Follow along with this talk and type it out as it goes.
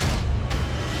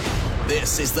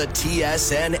This is the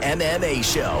TSN MMA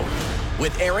Show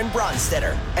with Aaron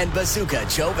Bronsteter and Bazooka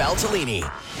Joe Valtellini.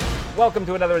 Welcome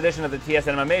to another edition of the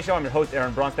TSN MMA Show. I'm your host,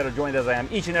 Aaron Bronsteter, joined as I am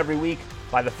each and every week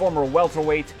by the former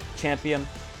welterweight champion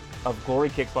of Glory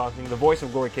Kickboxing, the voice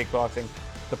of Glory Kickboxing,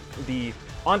 the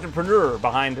entrepreneur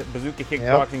behind Bazooka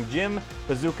Kickboxing Gym,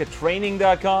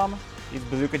 bazookatraining.com. He's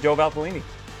Bazooka Joe Valtellini.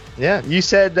 Yeah, you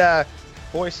said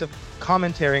voice of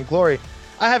commentary in Glory.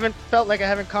 I haven't felt like I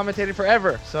haven't commentated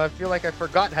forever, so I feel like I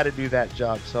forgot how to do that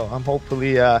job. So I'm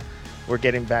hopefully we're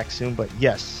getting back soon. But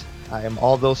yes, I am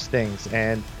all those things,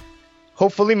 and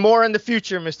hopefully more in the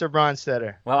future, Mr.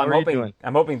 Bronsteter. Well,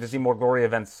 I'm hoping to see more Glory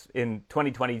events in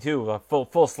 2022, a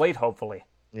full slate, hopefully.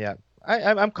 Yeah,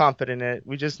 I'm confident in it.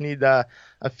 We just need a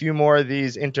few more of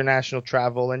these international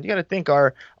travel, and you got to think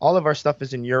all of our stuff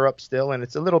is in Europe still, and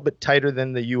it's a little bit tighter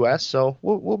than the U.S. So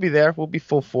we'll be there. We'll be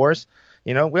full force.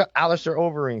 You know, we got Alistair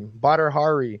Overeem, Badr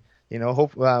Hari. You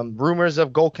know, rumors of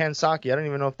Gokhan Saki. I don't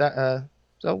even know if that.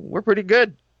 So we're pretty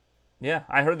good. Yeah,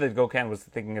 I heard that Gokhan was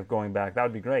thinking of going back. That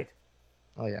would be great.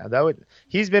 Oh yeah,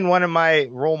 he's been one of my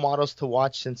role models to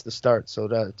watch since the start. So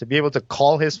to be able to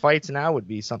call his fights now would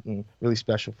be something really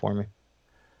special for me.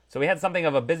 So we had something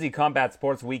of a busy combat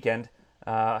sports weekend,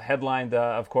 headlined,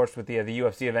 of course, with the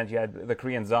UFC event. You had the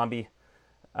Korean Zombie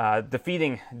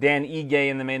defeating Dan Ige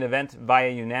in the main event via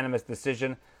unanimous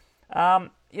decision. A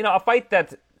fight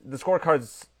that the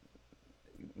scorecards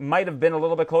might have been a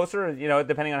little bit closer,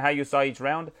 depending on how you saw each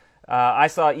round. I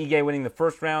saw Ige winning the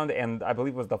first round, and I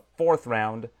believe it was the fourth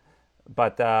round.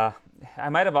 But I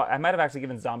might have actually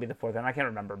given Zombie the fourth round. I can't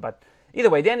remember. But either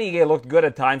way, Dan Ige looked good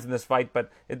at times in this fight, but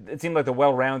it seemed like the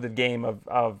well-rounded game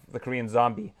of the Korean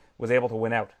Zombie was able to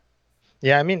win out.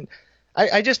 Yeah, I mean,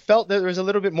 I just felt that there was a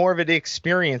little bit more of the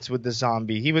experience with the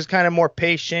Zombie. He was kind of more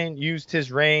patient, used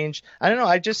his range. I don't know.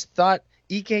 I just thought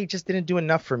Ige just didn't do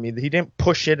enough for me. He didn't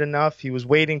push it enough. He was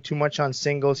waiting too much on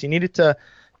singles. He needed to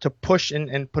push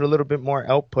and put a little bit more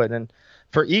output. And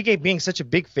for Ige being such a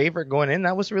big favorite going in,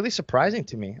 that was really surprising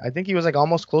to me. I think he was like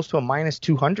almost close to a minus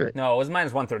 200. No, it was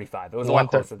minus 135. It was a lot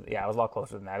closer. Yeah, it was a lot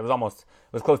closer than that. It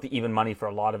was close to even money for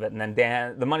a lot of it. And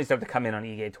then the money started to come in on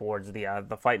Ige towards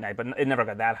the fight night, but it never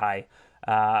got that high.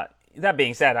 That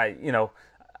being said,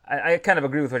 I kind of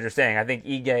agree with what you're saying. I think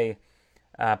Ige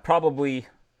probably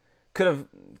could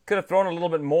have thrown a little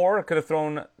bit more, could have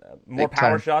thrown more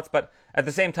power shots, but at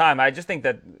the same time, I just think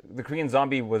that the Korean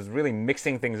Zombie was really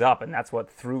mixing things up, and that's what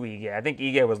threw Ige. I think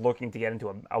Ige was looking to get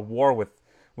into a war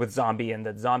with Zombie, and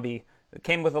that Zombie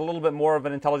came with a little bit more of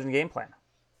an intelligent game plan.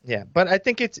 Yeah, but I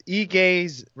think it's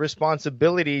Ige's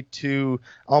responsibility to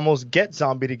almost get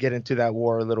Zombie to get into that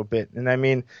war a little bit. And I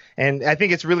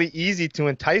think it's really easy to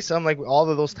entice him, like all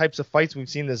of those types of fights we've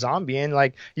seen the Zombie in.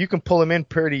 Like, you can pull him in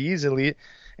pretty easily.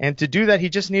 And to do that, he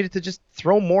just needed to just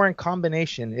throw more in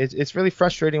combination. It's really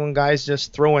frustrating when guys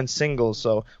just throw in singles.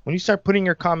 So when you start putting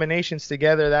your combinations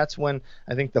together, that's when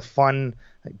I think the fun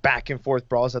back and forth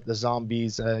brawls that the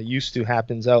Zombies used to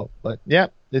happens out. But yeah,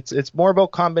 it's more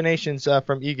about combinations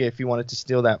from Ige if he wanted to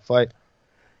steal that fight.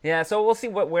 Yeah, so we'll see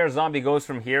where Zombie goes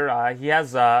from here. He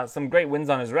has some great wins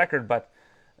on his record, but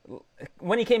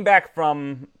when he came back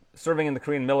from serving in the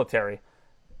Korean military,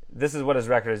 this is what his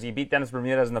record is. He beat Dennis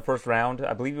Bermudez in the first round.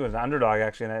 I believe he was an underdog,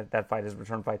 actually, in that fight, his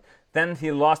return fight. Then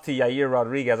he lost to Yair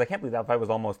Rodriguez. I can't believe that fight was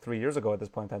almost 3 years ago at this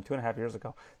point in time, 2.5 years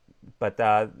ago. But,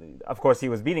 of course, he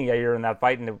was beating Yair in that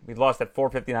fight, and he lost at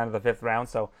 4:59 of the fifth round.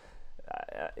 So,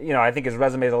 I think his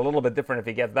resume is a little bit different if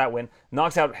he gets that win.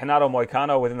 Knocks out Renato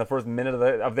Moicano within the first minute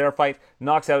of their fight.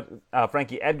 Knocks out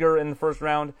Frankie Edgar in the first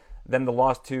round. Then the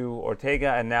loss to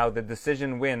Ortega, and now the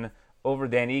decision win over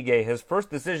Dan Ige, his first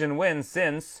decision win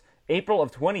since April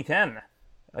of 2010.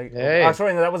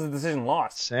 Sorry, that was a decision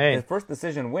loss. Same. His first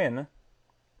decision win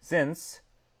since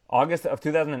August of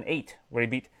 2008, where he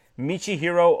beat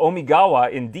Michihiro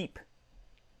Omigawa in Deep.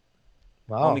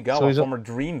 Wow. Omigawa, former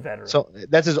Dream veteran. So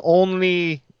that's his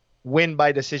only win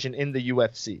by decision in the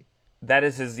UFC.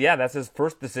 That's his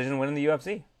first decision win in the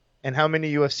UFC. And how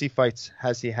many UFC fights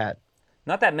has he had?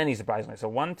 Not that many, surprisingly. So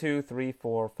 1, 2, 3,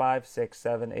 4, 5, 6,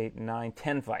 7, 8, 9,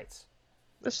 10 fights.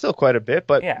 That's still quite a bit,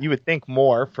 but yeah. You would think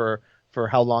more for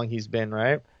how long he's been,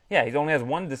 right? Yeah, he only has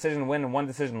one decision win and one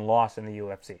decision loss in the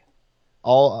UFC.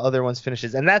 All other ones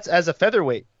finishes. And that's as a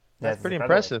featherweight. That's pretty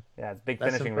impressive. Yeah, it's big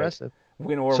finishing impressive. Rate.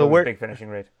 Win or lose, big finishing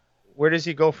rate. Where does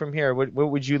he go from here? What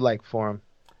would you like for him?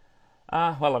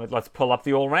 Well, let's pull up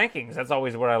the old rankings. That's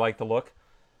always where I like to look.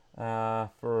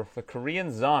 For the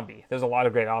Korean Zombie, there's a lot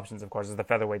of great options, of course. It's the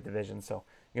featherweight division, so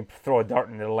you can throw a dart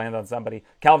and it'll land on somebody.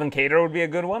 Calvin Kattar would be a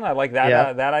good one. I like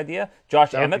that that idea.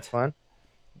 Josh Emmett. Fun.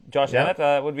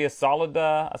 Emmett would be a solid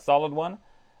one.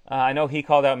 I know he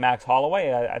called out Max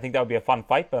Holloway. I think that would be a fun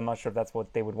fight, but I'm not sure if that's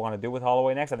what they would want to do with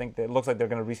Holloway next. I think it looks like they're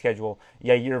going to reschedule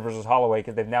Yair versus Holloway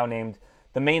because they've now named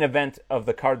the main event of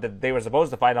the card that they were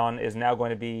supposed to fight on is now going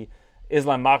to be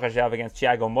Islam Makhachev against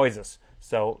Thiago Moises.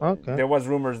 So there was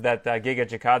rumors that Giga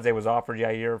Chikadze was offered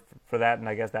Yair for that, and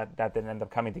I guess that didn't end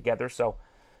up coming together. So,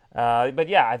 but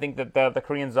yeah, I think that the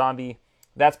Korean Zombie,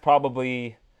 that's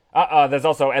probably... there's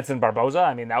also Edson Barboza.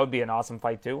 I mean, that would be an awesome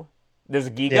fight too. There's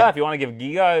Giga, if you want to give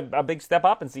Giga a big step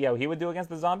up and see how he would do against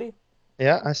the Zombie.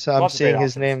 Yeah, I'm seeing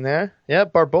his name there. Yeah,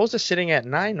 Barboza sitting at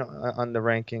 9 on the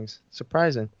rankings.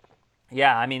 Surprising.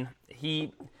 Yeah, I mean,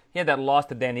 he had that loss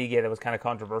to Dan Ige that was kind of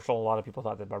controversial. A lot of people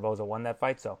thought that Barboza won that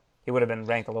fight, so he would have been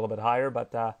ranked a little bit higher.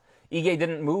 But Ige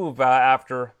didn't move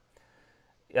after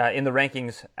in the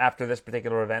rankings after this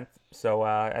particular event, so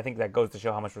I think that goes to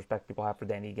show how much respect people have for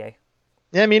Dan Ige.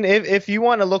 Yeah, I mean, if you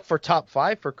want to look for top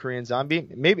 5 for Korean Zombie,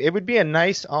 maybe it would be a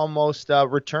nice almost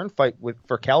return fight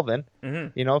for Kelvin.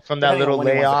 Mm-hmm. You know, from that little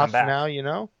layoff now. You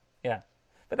know. Yeah,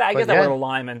 but I guess that would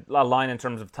align in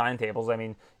terms of timetables. I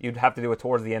mean, you'd have to do it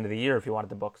towards the end of the year if you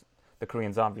wanted to book the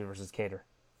Korean Zombie versus Cater.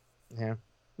 Yeah,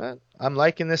 but I'm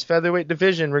liking this featherweight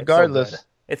division regardless.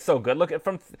 It's so good. Look at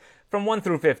from 1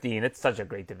 through 15. It's such a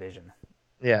great division.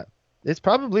 Yeah, it's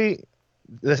probably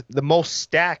the most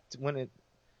stacked when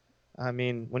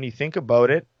you think about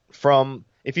it, from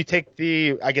if you take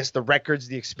the records,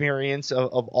 the experience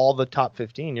of all the top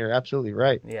 15, you're absolutely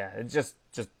right. Yeah, it's just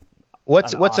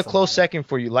what's a close second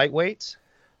for you? Lightweights?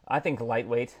 I think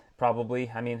lightweight probably.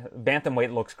 I mean,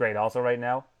 bantamweight looks great also right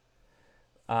now.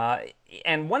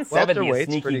 And 170 is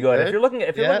sneaky good. If you're looking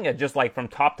at just like from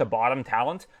top to bottom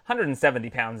talent, 170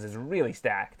 pounds is really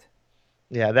stacked.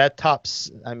 Yeah, that top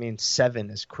 7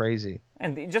 is crazy.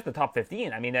 And just the top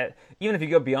 15. I mean, even if you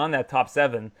go beyond that top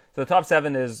 7, so the top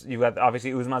 7 is, you got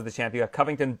obviously Usman's the champ. You got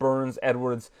Covington, Burns,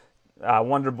 Edwards,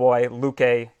 Wonderboy,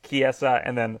 Luque, Chiesa,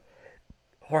 and then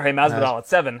Jorge Masvidal at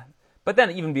 7. But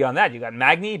then even beyond that, you got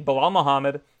Magny, Bilal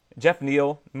Muhammad, Jeff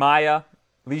Neal, Maia,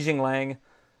 Li Jinglang,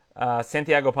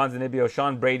 Santiago Ponzinibbio,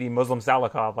 Sean Brady, Muslim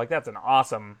Salikov. Like, that's an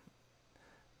awesome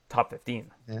top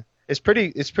 15. Yeah, it's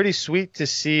pretty sweet to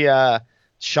see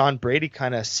Sean Brady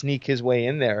kind of sneak his way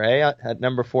in there, at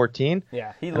number 14.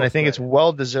 Yeah, and I think it's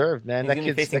well deserved, man. He's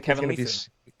going to be Kevin Lee.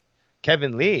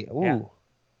 Kevin Lee. Ooh.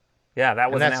 Yeah,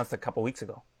 that was announced a couple weeks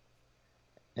ago.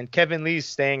 And Kevin Lee's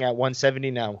staying at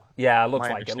 170 now. Yeah, it looks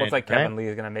like it. Looks like Kevin Lee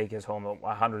is going to make his home at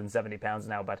 170 pounds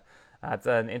now, but that's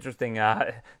an interesting.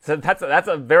 So that's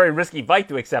a very risky fight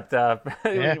to accept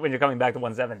when you're coming back to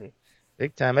 170.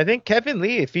 Big time. I think Kevin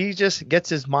Lee, if he just gets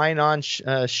his mind on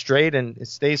straight and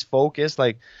stays focused,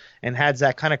 and has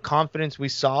that kind of confidence we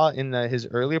saw in his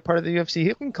earlier part of the UFC,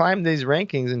 he can climb these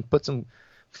rankings and put some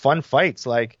fun fights.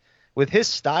 Like with his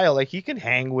style, like he can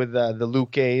hang with the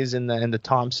Luques and the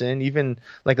Thompson. Even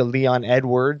like a Leon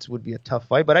Edwards would be a tough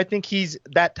fight. But I think he's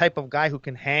that type of guy who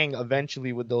can hang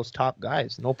eventually with those top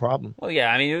guys, no problem. Well,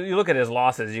 yeah. I mean, you look at his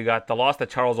losses. You got the loss to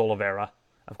Charles Oliveira,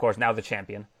 of course, now the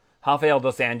champion. Rafael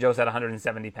Dos Anjos at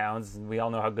 170 pounds. We all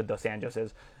know how good Dos Anjos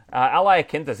is. Ali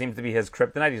Akinta seems to be his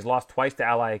kryptonite. He's lost twice to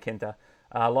Ali Akinta.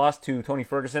 Lost to Tony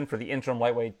Ferguson for the interim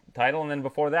lightweight title, and then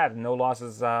before that, no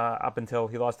losses up until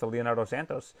he lost to Leonardo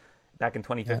Santos back in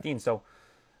 2015. Yeah. So,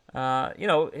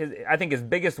 I think his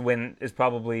biggest win is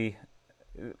probably,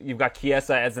 you've got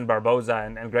Chiesa, Edson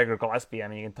Barboza, and Gregor Gillespie. I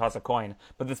mean, you can toss a coin.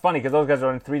 But it's funny because those guys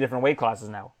are in 3 different weight classes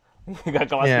now. You got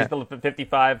Gillespie still at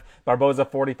 55, Barboza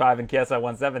 45, and Chiesa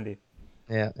 170.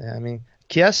 Yeah. I mean,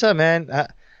 Chiesa, man,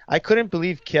 I couldn't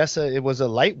believe Chiesa, it was a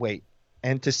lightweight.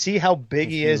 And to see how big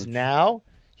he is now,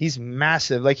 he's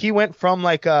massive. Like, he went from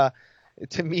a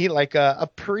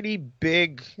pretty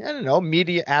big,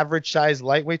 media average size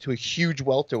lightweight to a huge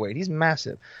welterweight. He's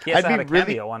massive. Chiesa had a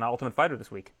cameo on Ultimate Fighter this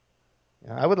week.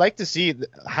 I would like to see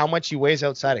how much he weighs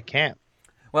outside of camp.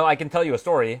 Well, I can tell you a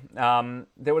story.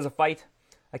 There was a fight.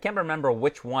 I can't remember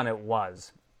which one it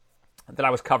was that I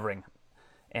was covering.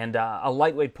 And a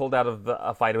lightweight pulled out of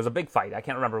a fight. It was a big fight. I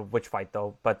can't remember which fight,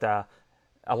 though. But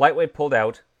a lightweight pulled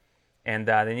out, and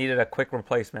they needed a quick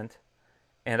replacement.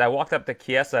 And I walked up to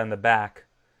Chiesa in the back,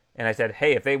 and I said,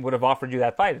 hey, if they would have offered you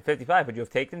that fight at 55, would you have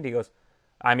taken it? He goes,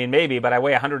 I mean, maybe, but I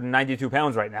weigh 192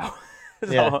 pounds right now.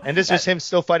 So, yeah, and this is him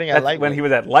still fighting at lightweight. When he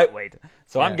was at lightweight.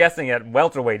 So I'm guessing at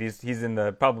welterweight, he's in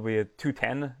probably a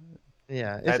 210.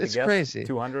 Yeah, it's crazy.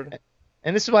 200.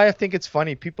 And this is why I think it's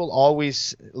funny. People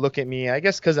always look at me, I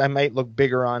guess because I might look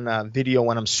bigger on video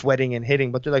when I'm sweating and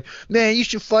hitting, but they're like, man, you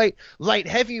should fight light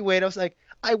heavyweight. I was like,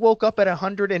 I woke up at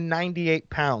 198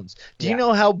 pounds. Do you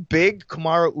know how big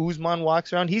Kamaru Usman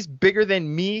walks around? He's bigger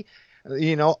than me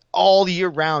all year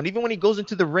round. Even when he goes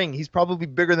into the ring, he's probably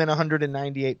bigger than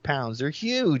 198 pounds. They're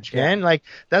huge, man. Like,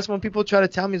 that's when people try to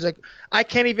tell me, it's like, I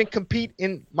can't even compete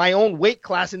in my own weight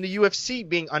class in the UFC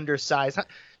being undersized.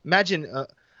 Imagine,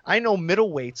 I know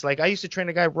middleweights. Like, I used to train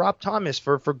a guy, Rob Thomas,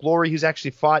 for Glory, who's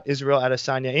actually fought Israel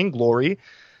Adesanya in Glory.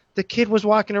 The kid was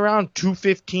walking around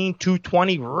 215,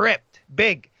 220, ripped,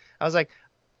 big. I was like,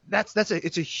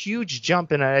 it's a huge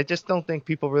jump, and I just don't think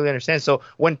people really understand. So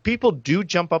when people do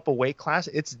jump up a weight class,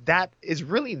 it's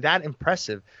really that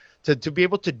impressive to be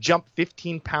able to jump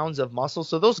 15 pounds of muscle.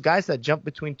 So those guys that jump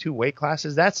between two weight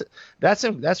classes, that's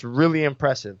really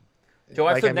impressive. Joe,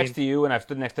 I've stood next to you, and I've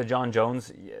stood next to John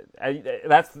Jones.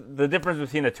 That's the difference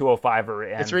between a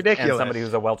 205er and, it's ridiculous. And somebody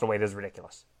who's a welterweight is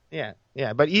ridiculous. Yeah.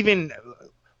 But even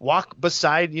walk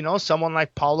beside, someone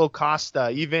like Paulo Costa,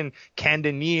 even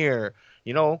Cannonier,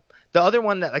 the other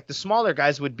one that, like, the smaller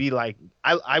guys would be like,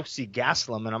 I see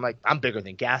Gaslam, and I'm like, I'm bigger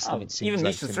than Gaslam. It seems even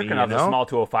like Misha to me, Cirkunov's a small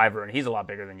 205er, and he's a lot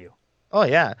bigger than you. Oh,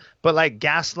 yeah. But, like,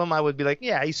 Gaslam, I would be like,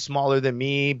 yeah, he's smaller than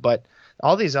me, but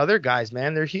all these other guys,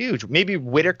 man, they're huge. Maybe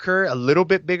Whitaker, a little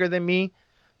bit bigger than me,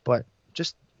 but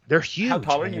just they're huge. How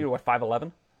tall are man. you? What,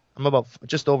 5'11"? I'm about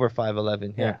just over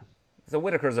 5'11". Yeah. So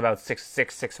Whitaker's about 6'6",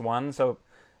 6'1". So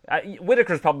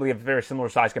Whitaker's probably a very similar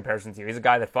size comparison to you. He's a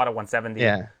guy that fought at 170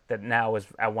 that now is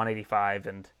at 185.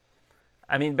 And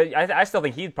I mean, but I still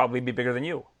think he'd probably be bigger than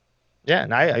you. Yeah,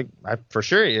 and I for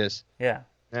sure he is. Yeah.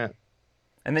 Yeah.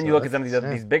 And then you look at some of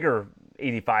these bigger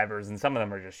 85ers, and some of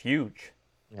them are just huge.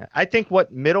 Yeah. I think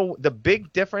the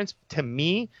big difference to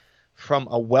me from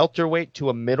a welterweight to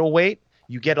a middleweight,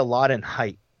 you get a lot in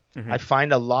height. Mm-hmm. I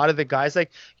find a lot of the guys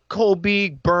like Colby,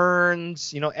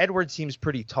 Burns, Edwards seems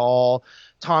pretty tall.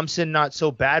 Thompson, not so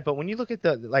bad. But when you look at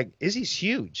Izzy's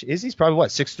huge. Izzy's probably what,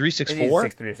 6'3", 6'4"?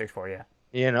 6'3" or 6'4",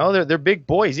 yeah. They're big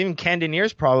boys. Even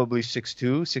Cannonier's probably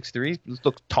 6'2", 6'3".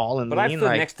 Look tall and lean. But I've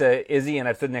stood next to Izzy, and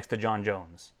I've stood next to John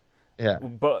Jones. Yeah.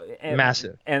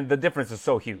 Massive. And the difference is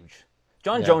so huge.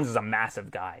 John Jones is a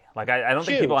massive guy. Like, I don't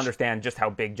think people understand just how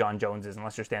big John Jones is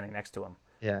unless you're standing next to him.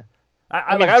 Yeah.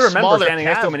 I remember standing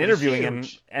next to him and interviewing him,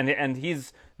 and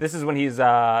this is when he's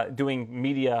doing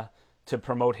media to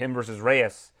promote him versus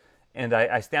Reyes, and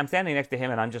I'm standing next to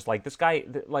him, and I'm just like, this guy,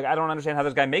 like, I don't understand how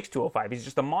this guy makes 205. He's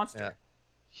just a monster. Yeah.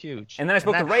 Huge. And then I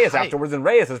spoke to Reyes afterwards, and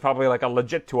Reyes is probably like a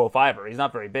legit 205er. He's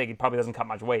not very big. He probably doesn't cut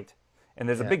much weight, and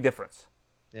there's a big difference.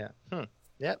 Yeah.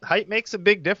 Yeah. Height makes a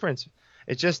big difference.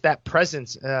 It's just that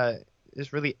presence.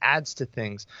 Just really adds to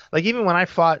things. Like, even when I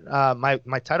fought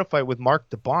my title fight with Mark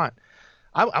DeBont,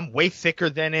 I'm way thicker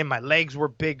than him. My legs were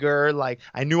bigger. Like,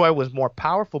 I knew I was more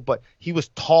powerful, but he was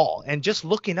tall. And just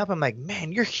looking up, I'm like,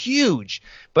 man, you're huge.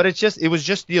 But it was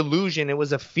just the illusion. It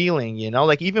was a feeling,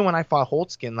 Like, even when I fought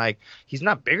Holtzkin, like, he's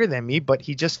not bigger than me, but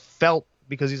he just felt,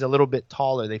 because he's a little bit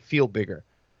taller, they feel bigger.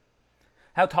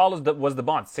 How tall was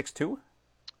DeBont? 6'2"?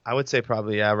 I would say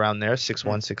probably around there, 6'1",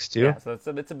 6'2". Yeah, so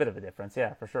it's a bit of a difference,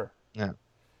 yeah, for sure. Yeah.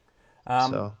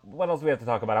 What else do we have to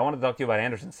talk about? I wanted to talk to you about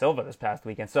Anderson Silva this past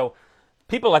weekend. So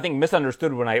people, I think,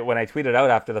 misunderstood when I tweeted out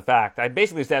after the fact. I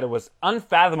basically said it was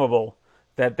unfathomable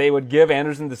that they would give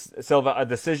Anderson Silva a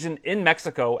decision in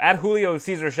Mexico at Julio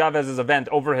Cesar Chavez's event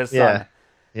over his son.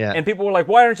 Yeah. And people were like,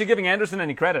 why aren't you giving Anderson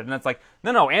any credit? And it's like,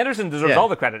 no, Anderson deserves all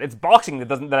the credit. It's boxing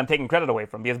that I'm taking credit away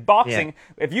from. Because boxing,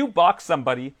 if you box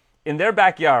somebody in their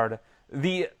backyard,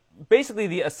 basically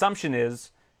the assumption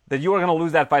is that you are going to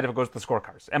lose that fight if it goes to the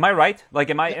scorecards. Am I right? Like,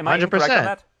 am I correct on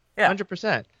that? Yeah,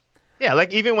 100%. Yeah,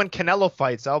 like, even when Canelo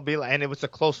fights, I'll be like, and it was a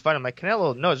close fight, I'm like,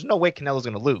 Canelo, no, there's no way Canelo's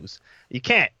going to lose. You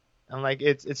can't. I'm like,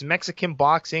 it's Mexican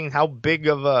boxing. How big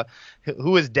of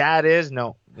who his dad is?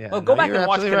 No. Yeah, well, go back and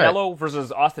watch Canelo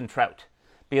versus Austin Trout,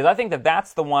 because I think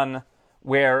that's the one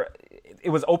where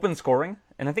it was open scoring,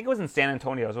 and I think it was in San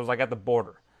Antonio, so it was like at the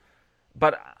border.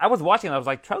 But I was watching, and I was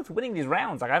like, Trout's winning these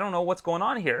rounds. Like, I don't know what's going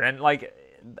on here. And, like,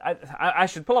 I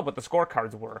should pull up what the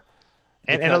scorecards were.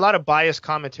 And a lot of biased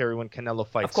commentary when Canelo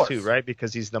fights, too, right?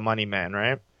 Because he's the money man,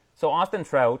 right? So Austin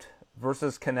Trout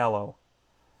versus Canelo.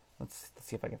 Let's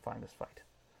see if I can find this fight.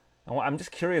 I'm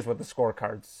just curious what the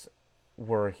scorecards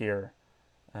were here.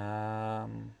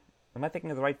 Am I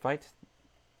thinking of the right fight?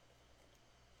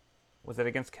 Was it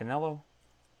against Canelo?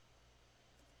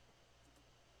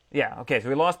 Yeah, okay, so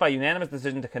he lost by unanimous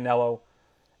decision to Canelo.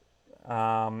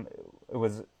 I'm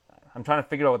trying to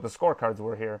figure out what the scorecards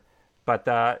were here.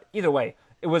 But either way,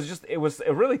 it was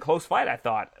a really close fight, I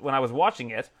thought, when I was watching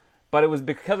it. But it was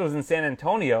because it was in San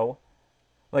Antonio.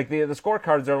 Like, the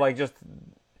scorecards are like just...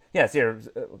 Yes, here,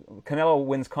 Canelo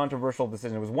wins controversial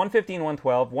decision. It was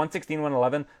 115-112,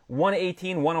 116-111,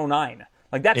 118-109.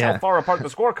 Like, that's how far apart the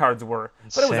scorecards were.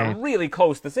 But it was a really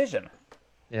close decision.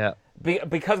 Yeah.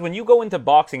 Because when you go into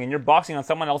boxing and you're boxing on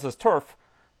someone else's turf,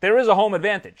 there is a home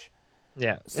advantage.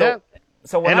 Yeah. So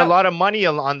and a lot of money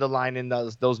on the line in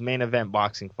those main event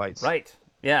boxing fights. Right.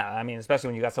 Yeah. I mean, especially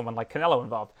when you got someone like Canelo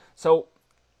involved. So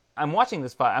I'm watching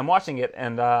this fight. I'm watching it,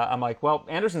 and I'm like, well,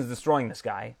 Anderson's destroying this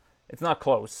guy. It's not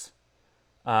close.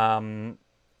 And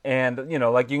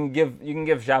like you can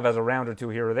give Chavez a round or two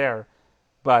here or there,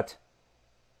 but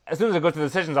as soon as it goes to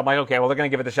decisions, I'm like, okay, well, they're going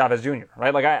to give it to Chavez Jr.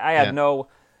 Right? Like I had no,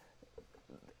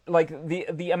 like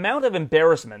the amount of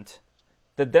embarrassment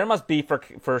that there must be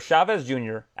for Chavez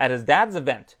Jr. at his dad's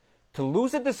event to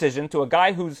lose a decision to a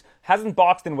guy who's hasn't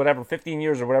boxed in whatever 15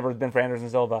 years or whatever it's been for Anderson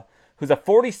Silva, who's a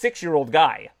 46-year-old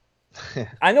guy.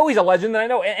 I know he's a legend, and I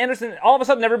know Anderson. All of a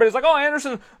sudden, everybody's like, "Oh,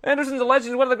 Anderson's a legend.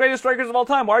 He's one of the greatest strikers of all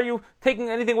time. Why are you taking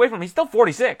anything away from him? He's still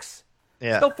 46. Yeah.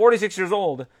 He's still 46 years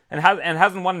old, and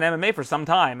hasn't won an MMA for some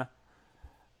time.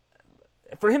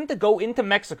 For him to go into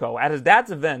Mexico at his dad's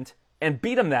event and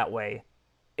beat him that way,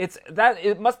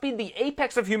 it must be the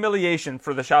apex of humiliation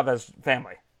for the Chavez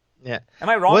family. Yeah. Am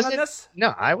I wrong on this?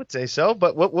 No, I would say so.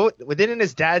 But what didn't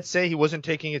his dad say he wasn't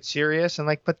taking it serious? And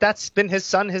but that's been his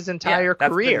son his entire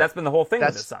career. That's been the whole thing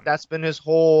with his son. That's been his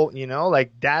whole,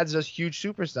 like dad's a huge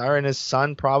superstar, and his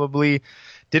son probably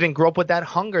didn't grow up with that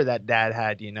hunger that dad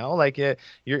had.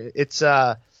 It's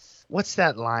what's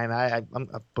that line? I'm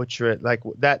a butcher it. Like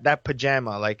that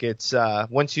pajama. Like it's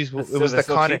once you it was the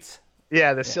con.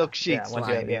 Yeah, the silk sheets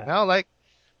line.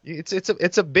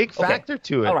 It's a big factor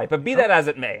to it. All right, but be that as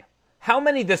it may, how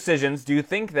many decisions do you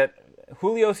think that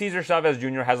Julio Cesar Chavez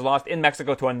Jr. has lost in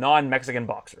Mexico to a non-Mexican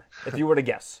boxer, if you were to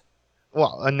guess?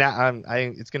 Well,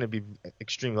 it's going to be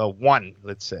extreme low. One,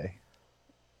 let's say.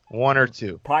 One or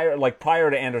two. Prior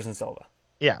to Anderson Silva?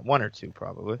 Yeah, one or two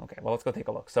probably. Okay, well, let's go take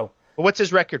a look. So, what's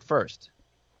his record first?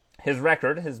 His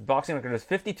boxing record is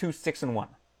 52-6-1.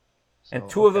 And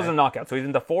two of those are knockouts, so he's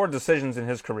into 4 decisions in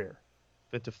his career.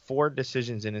 Been to 4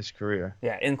 decisions in his career.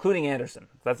 Yeah, including Anderson.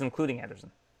 That's including Anderson.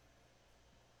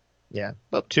 Yeah,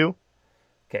 about 2.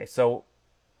 Okay, so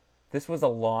this was a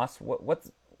loss.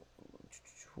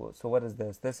 So what is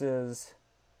this? This is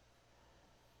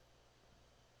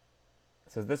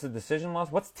a decision loss?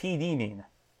 What's TD mean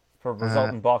for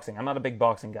result in boxing? I'm not a big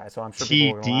boxing guy, so I'm sure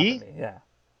people are going to laugh at me. Yeah.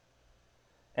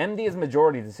 MD is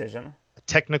majority decision. A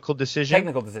technical decision?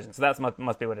 Technical decision. So that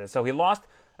must be what it is. So he lost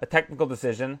a technical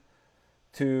decision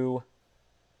to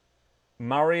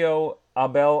Mario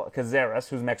Abel Caceres,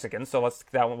 who's Mexican. So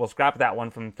we'll scrap that one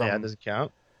from yeah, it doesn't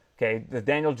count. Okay, the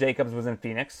Daniel Jacobs was in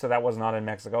Phoenix, so that was not in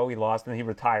Mexico. He lost and he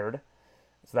retired,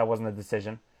 so that wasn't a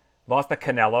decision. Lost to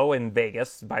Canelo in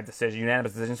Vegas by decision,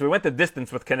 unanimous decision. So we went the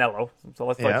distance with Canelo. So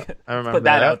let's put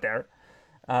that out there.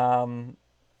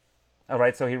 All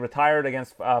right, so he retired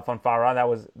against Fonfara.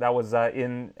 That was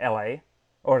in L.A.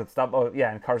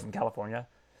 in Carson, California.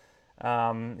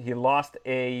 He lost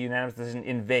a unanimous decision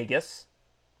in Vegas.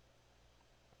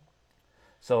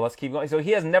 So let's keep going. So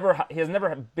he has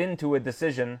never been to a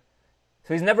decision.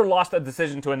 So he's never lost a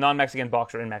decision to a non-Mexican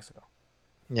boxer in Mexico.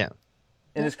 Yeah.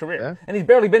 In his career. Yeah. And he's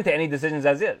barely been to any decisions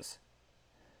as is.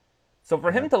 So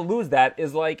for him to lose that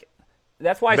is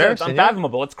that's why I said it's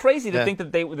unfathomable. Yeah. It's crazy to think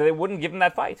that they wouldn't give him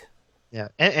that fight. Yeah,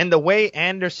 and the way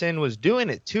Anderson was doing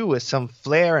it, too, with some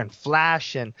flair and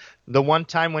flash, and the one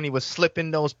time when he was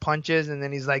slipping those punches, and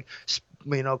then he's like,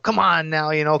 come on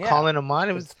now, calling him on.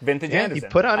 It was vintage Anderson. He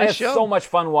put on a show. I had so much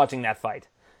fun watching that fight.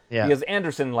 Yeah. Because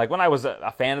Anderson, when I was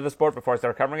a fan of the sport before I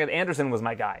started covering it, Anderson was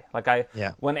my guy.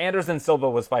 When Anderson Silva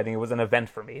was fighting, it was an event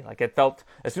for me. It felt,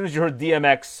 as soon as you heard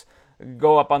DMX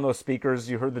go up on those speakers,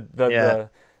 you heard the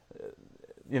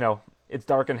it's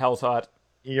dark and hell's hot.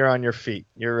 You're on your feet.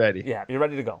 You're ready. Yeah, you're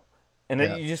ready to go. And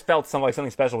then you just felt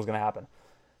something special was going to happen.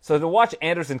 So to watch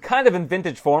Anderson kind of in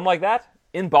vintage form like that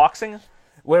in boxing,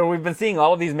 where we've been seeing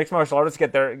all of these mixed martial artists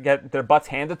get their butts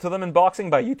handed to them in boxing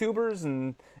by YouTubers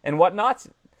and whatnot,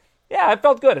 yeah, it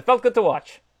felt good. It felt good to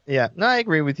watch. Yeah, no, I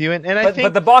agree with you. I think...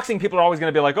 But the boxing people are always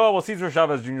going to be like, oh, well, Cesar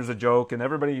Chavez Jr. is a joke, and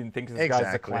everybody thinks this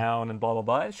guy's a clown, and blah, blah,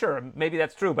 blah. Sure, maybe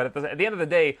that's true, but at the end of the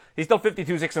day, he's still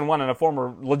 52-6-1 and a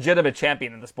former legitimate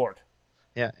champion in the sport.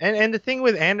 Yeah, and the thing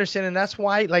with Anderson, and that's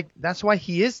why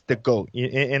he is the GOAT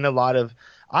in a lot of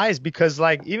eyes, because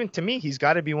even to me, he's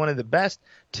got to be one of the best.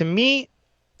 To me,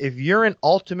 if you're an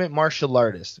ultimate martial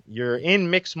artist, you're in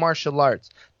mixed martial arts,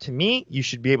 to me, you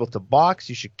should be able to box,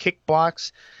 you should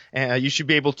kickbox, You should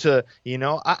be able to,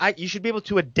 you should be able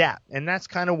to adapt. And that's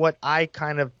kind of what I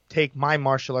kind of take my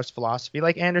martial arts philosophy,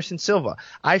 like Anderson Silva.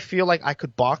 I feel like I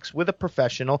could box with a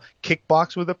professional,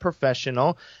 kickbox with a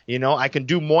professional. I can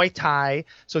do Muay Thai.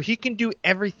 So he can do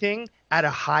everything at a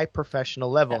high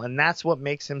professional level, and that's what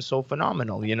makes him so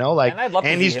phenomenal,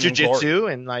 and he's jiu-jitsu,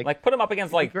 and put him up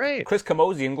against great. Chris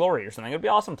Camozzi in Glory or something. It'd be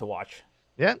awesome to watch.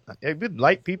 Yeah, it would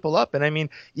light people up. And I mean,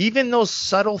 even those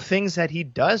subtle things that he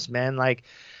does, man,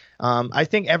 I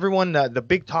think everyone, the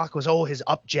big talk was, his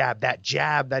up jab, that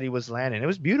jab that he was landing. It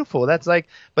was beautiful.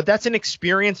 But that's an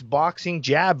experienced boxing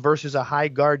jab versus a high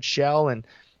guard shell. And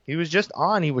he was just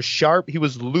on. He was sharp. He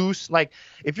was loose.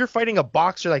 If you're fighting a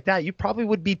boxer like that, you probably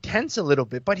would be tense a little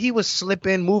bit. But he was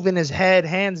slipping, moving his head,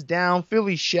 hands down,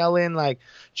 Philly shelling,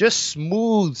 just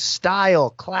smooth, style,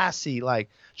 classy,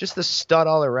 just a stud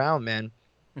all around, man.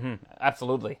 Mm-hmm.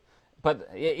 Absolutely.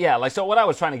 But, yeah, so what I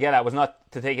was trying to get at was not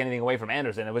to take anything away from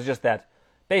Anderson. It was just that,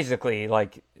 basically,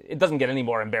 it doesn't get any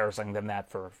more embarrassing than that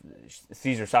for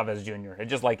Cesar Chavez Jr. It's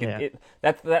just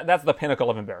that's the pinnacle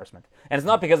of embarrassment. And it's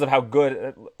not because of how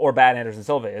good or bad Anderson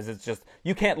Silva is. It's just,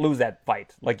 you can't lose that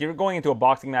fight. You're going into a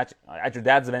boxing match at your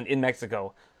dad's event in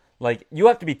Mexico. You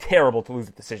have to be terrible to lose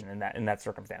a decision in that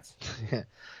circumstance.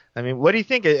 I mean, what do you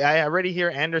think? I already hear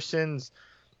Anderson's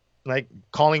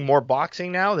calling more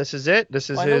boxing now. This is it. This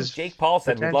is his. Jake Paul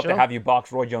said we'd love to have you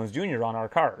box Roy Jones Jr. on our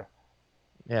card.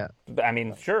 Yeah. I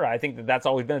mean, sure. I think that's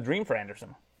always been a dream for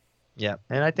Anderson. Yeah,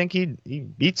 and I think he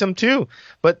beats him too.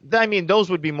 But I mean,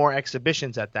 those would be more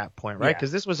exhibitions at that point, right?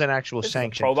 Because this was an actual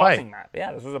sanctioned fight.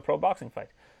 Yeah, this was a pro boxing fight.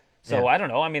 So I don't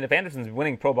know. I mean, if Anderson's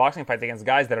winning pro boxing fights against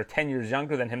guys that are 10 years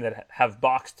younger than him that have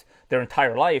boxed their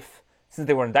entire life since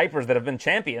they were in diapers, that have been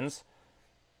champions,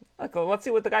 let's see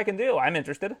what the guy can do. I'm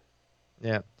interested.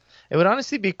 Yeah. It would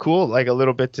honestly be cool, a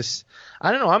little bit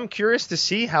I don't know. I'm curious to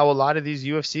see how a lot of these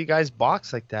UFC guys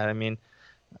box like that. I mean,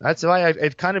 that's why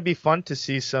it'd kind of be fun to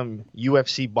see some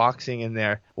UFC boxing in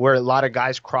there where a lot of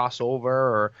guys cross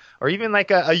over or even a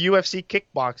UFC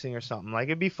kickboxing or something.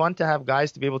 It'd be fun to have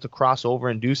guys to be able to cross over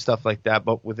and do stuff like that,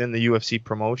 but within the UFC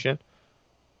promotion.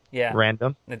 Yeah.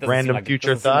 Random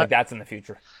future thought. thought. That's in the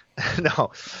future.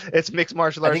 No, it's mixed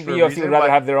martial arts. I think the UFC would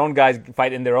rather have their own guys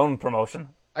fight in their own promotion.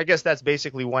 I guess that's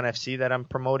basically ONE FC that I'm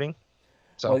promoting.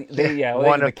 So they do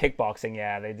the kickboxing.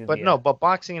 Yeah, they do. But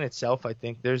boxing in itself, I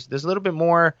think there's a little bit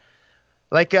more.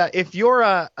 If you're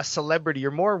a celebrity,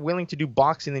 you're more willing to do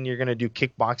boxing than you're going to do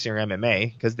kickboxing or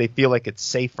MMA because they feel like it's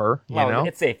safer.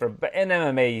 It's safer. But in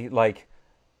MMA,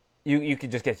 you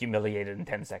could just get humiliated in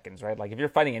 10 seconds, right? If you're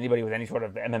fighting anybody with any sort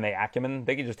of MMA acumen,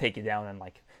 they could just take you down and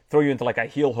throw you into a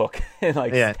heel hook and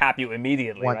tap you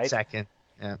immediately. 1 right? second.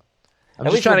 Yeah. I'm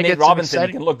At least trying with Nate Robinson,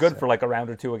 he can look good for a round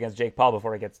or two against Jake Paul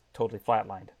before he gets totally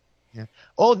flatlined. Yeah.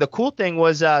 Oh, the cool thing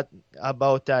was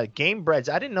about Gamebreds.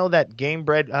 I didn't know that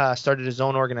Gamebred started his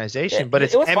own organization, but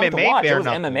it's MMA bare knuckle. It was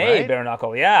MMA bare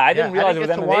knuckle. Yeah, I didn't realize it was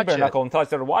MMA bare knuckle until I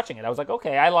started watching it. I was like,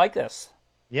 okay, I like this.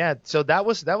 Yeah, so that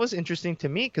was interesting to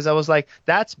me because I was like,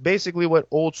 that's basically what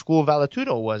old school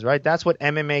Valetudo was, right? That's what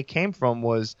MMA came from,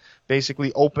 was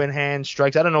basically open hand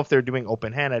strikes. I don't know if they're doing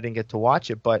open hand. I didn't get to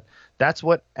watch it, but that's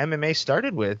what MMA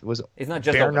started with. It's not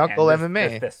just bare knuckle hand. MMA.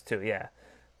 There's fists too, yeah.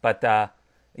 But hey,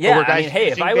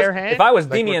 if I was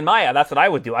Demian Maia, that's what I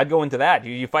would do. I'd go into that.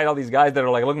 You fight all these guys that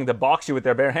are looking to box you with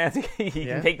their bare hands. You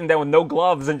can take them down with no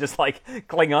gloves and just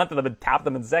cling onto them and tap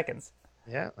them in seconds.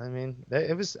 Yeah, I mean,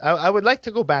 it was. I would like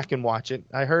to go back and watch it.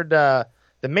 I heard the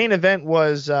main event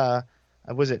was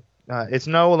it? It's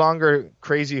no longer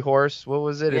Crazy Horse. What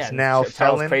was it? It's now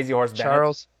Felon. Crazy Horse Bennett.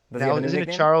 Charles. Now, isn't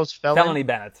it Charles Felon? Felony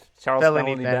Bennett. Charles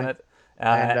Felony Bennett.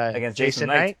 And, against Jason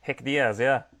Knight. Hick Diaz,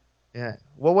 yeah. Yeah.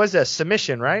 What was that?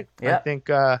 Submission, right? Yeah. I think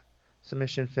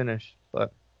submission finish.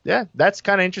 But yeah, that's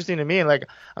kind of interesting to me. And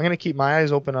I'm gonna keep my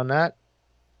eyes open on that.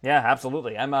 Yeah,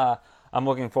 absolutely. I'm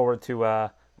looking forward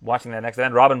to watching that next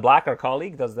event. Robin Black, our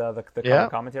colleague, does the color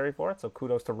commentary for it. So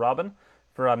kudos to Robin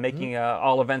for making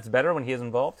all events better when he is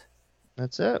involved.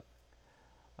 That's it.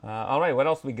 All right, what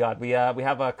else we got? We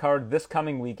have a card this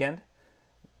coming weekend.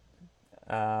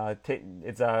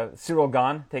 It's Cyril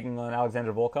Gane taking on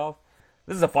Alexander Volkov.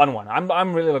 This is a fun one.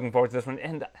 I'm really looking forward to this one.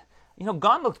 And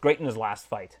Gane looked great in his last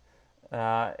fight,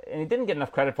 and he didn't get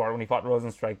enough credit for it when he fought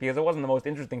Rosenstrike because it wasn't the most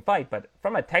interesting fight. But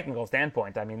from a technical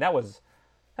standpoint, I mean, that was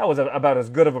about as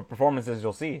good of a performance as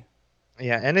you'll see.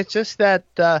 Yeah, and it's just that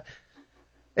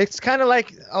it's kind of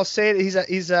like, I'll say it,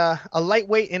 he's a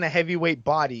lightweight in a heavyweight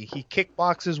body. He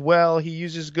kickboxes well. He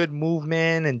uses good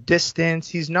movement and distance.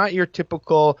 He's not your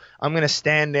typical, I'm going to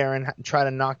stand there and try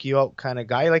to knock you out kind of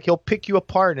guy. He'll pick you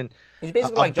apart. And he's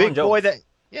basically like John Jones.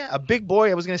 Yeah, a big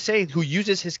boy. I was gonna say who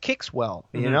uses his kicks well.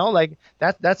 You Mm-hmm. know, like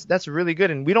that's really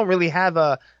good. And we don't really have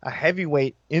a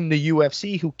heavyweight in the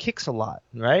UFC who kicks a lot,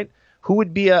 right? Who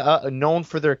would be a known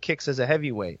for their kicks as a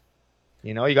heavyweight?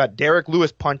 You know, you got Derek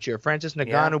Lewis puncher, Francis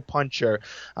Ngannou puncher,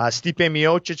 Stipe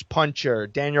Miocic puncher,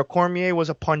 Daniel Cormier was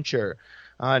a puncher.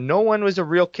 No one was a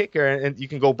real kicker, and you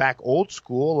can go back old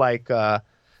school like Cro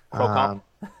Cop.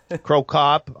 Cro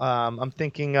Cop. I'm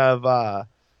thinking of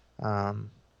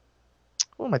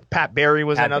Pat Barry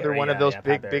was Pat another Barry, one of yeah, those yeah,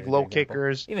 Pat big Barry's a low good example.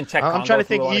 kickers. Even Czech I'm Congo trying to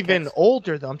threw a think lot of even kicks.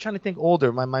 older though. I'm trying to think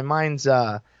older. My mind's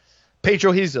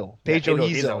Pedro Hizo. Pedro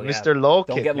Hizo, yeah. Mr. Low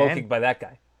Don't Kick. get low man. kicked by that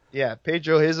guy. Yeah,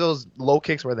 Pedro Hizo's low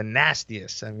kicks were the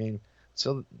nastiest. I mean,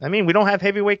 we don't have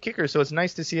heavyweight kickers, so it's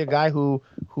nice to see a guy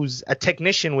who's a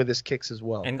technician with his kicks as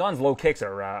well. And Gon's low kicks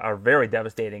are very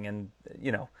devastating, and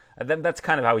that's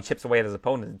kind of how he chips away at his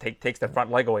opponent and takes the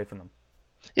front leg away from them.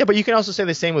 Yeah, but you can also say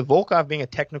the same with Volkov being a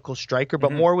technical striker,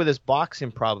 but more with his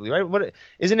boxing probably, right? What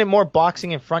isn't it more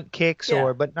boxing and front kicks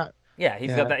Yeah. but not? Yeah,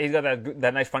 he's got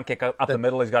that nice front kick up the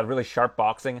middle. He's got really sharp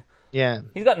boxing. Yeah,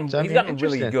 He's gotten So, I mean, gotten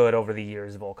really interesting. good over the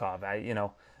years, Volkov.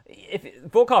 If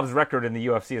Volkov's record in the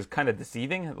UFC is kind of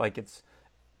deceiving,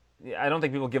 I don't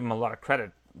think people give him a lot of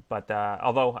credit. But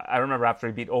although I remember after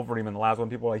he beat Overeem in the last one,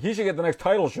 people were like, he should get the next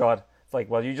title shot. It's like,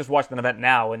 well, you just watched an event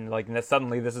now, and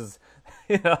suddenly this is,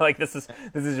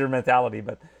 this is your mentality.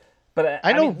 But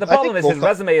I know- mean, the I problem think is his Volkov-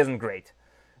 resume isn't great.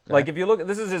 Like, if you look,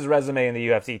 this is his resume in the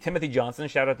UFC. Timothy Johnson,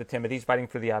 shout out to Timothy. He's fighting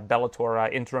for the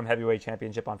Bellator interim heavyweight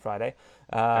championship on Friday.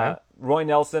 Roy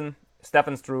Nelson,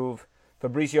 Stefan Struve,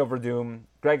 Fabricio Verdum,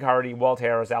 Greg Hardy, Walt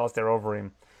Harris, Alistair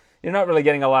Overeem. You're not really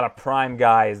getting a lot of prime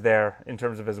guys there in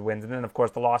terms of his wins. And then, of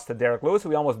course, the loss to Derek Lewis, who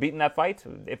he almost beat in that fight,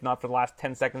 if not for the last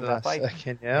 10 seconds of that fight.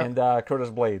 Yeah. And Curtis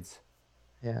Blades,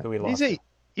 Yeah, who he lost.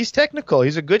 He's technical.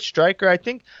 He's a good striker. I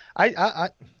think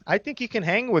I think he can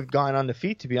hang with Gon on the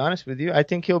feet. To be honest with you, I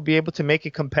think he'll be able to make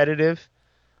it competitive.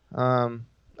 I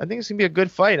think it's gonna be a good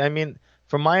fight. I mean,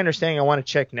 from my understanding, I want to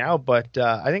check now, but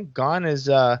I think Gon is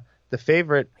the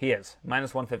favorite. He is.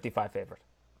 Minus 155 favorite.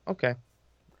 Okay.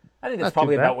 I think Not that's too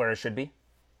probably bad. about where it should be.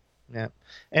 Yeah,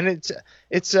 and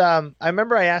it's I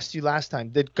remember I asked you last time.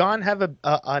 Did Gon have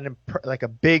a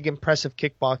big impressive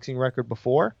kickboxing record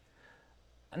before?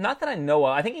 Not that I know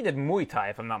of. I think he did Muay Thai,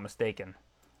 if I'm not mistaken.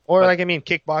 Or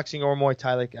kickboxing or Muay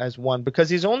Thai as one, because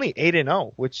he's only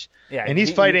 8-0, which Yeah, and he's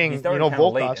he fighting started kinda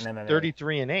late Volkov's in MMA.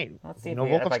 33-8. Let's see if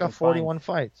Volkov's I can got 41 find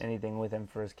fights anything with him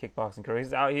for his kickboxing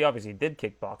career. He obviously did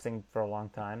kickboxing for a long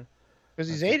time. because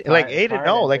he's That's 8-0. Like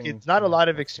entering- it's not a lot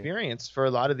of experience for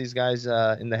a lot of these guys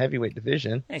in the heavyweight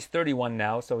division. Yeah, he's 31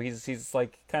 now, so he's in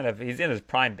his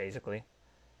prime basically.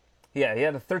 Yeah, he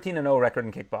had a 13-0 record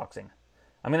in kickboxing.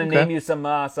 I'm gonna name you some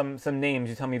names.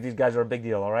 You tell me if these guys are a big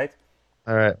deal. All right.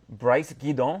 All right. Bryce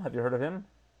Guidon, have you heard of him?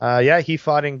 Yeah, he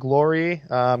fought in Glory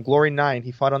 9.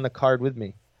 He fought on the card with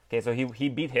me. Okay, so he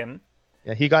beat him.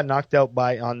 Yeah, he got knocked out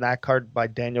on that card by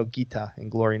Daniel Gita in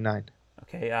Glory 9.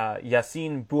 Okay,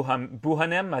 Yassine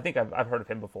Buhanem, I think I've heard of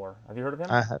him before. Have you heard of him?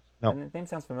 I have no. The name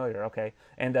sounds familiar. Okay,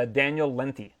 and Daniel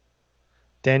Lenti.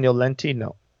 Daniel Lenti,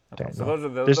 no. Okay, Don't so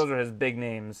know. those are his big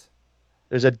names.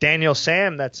 There's a Daniel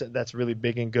Sam that's really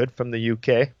big and good from the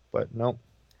UK, but no.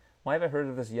 Why have I heard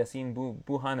of this Yassine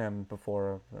Buhanem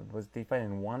before? Was he fighting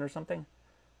in one or something?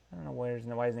 I don't know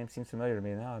why his name seems familiar to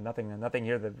me. No, nothing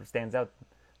here that stands out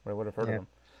where I would have heard of him.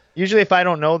 Usually, if I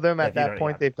don't know them Yeah, at if you that don't-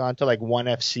 point, yeah. they've gone to like ONE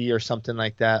FC or something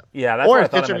like that. Yeah, that's or what I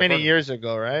if thought it's I might have many heard of. years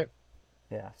ago, right?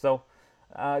 Yeah. So,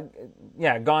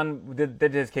 Gon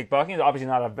did his kickboxing. It's obviously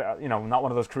not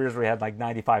one of those careers where he had like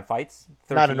 95 fights.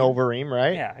 13. Not an Overeem,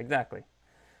 right? Yeah, exactly.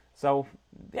 So,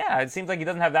 yeah, it seems like he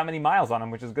doesn't have that many miles on him,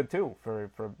 which is good too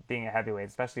for being a heavyweight,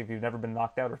 especially if you've never been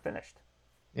knocked out or finished.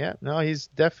 Yeah, no, he's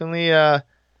definitely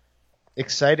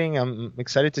exciting. I'm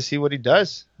excited to see what he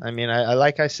does. I mean, I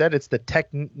like I said, it's the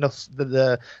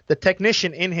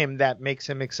technician in him that makes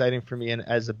him exciting for me and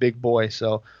as a big boy.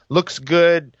 So looks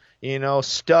good,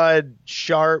 stud,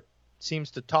 sharp,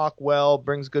 seems to talk well,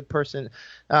 brings good person,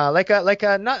 not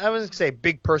I was gonna say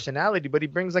big personality, but he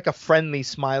brings like a friendly,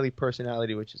 smiley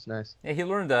personality, which is nice. Yeah, he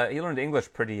learned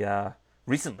English pretty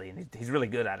recently, and he's really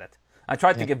good at it. I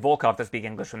tried to get Volkov to speak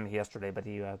English with me yesterday, but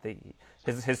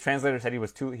his translator said he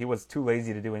was too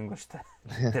lazy to do English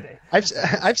today.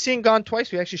 I've seen Gon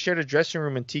twice. We actually shared a dressing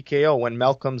room in TKO when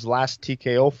Malcolm's last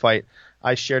TKO fight.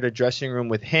 I shared a dressing room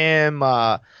with him.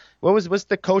 What's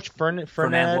the coach Fernand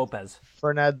Lopez.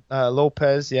 Fernand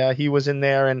Lopez, yeah, he was in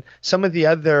there, and some of the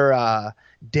other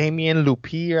Damien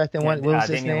Lupi, I think. What was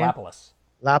his Damien name?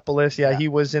 Lapalus, yeah, he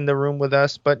was in the room with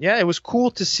us. But yeah, it was cool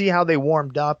to see how they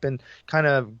warmed up and kind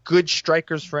of good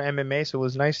strikers for MMA. So it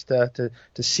was nice to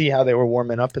see how they were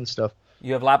warming up and stuff.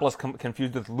 You have Laplace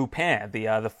confused with Lupin,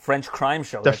 the French crime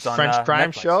show. The that's on French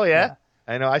crime Netflix. show, yeah.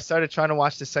 I know. I started trying to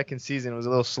watch the second season. It was a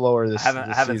little slower this I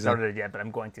haven't season. started it yet, but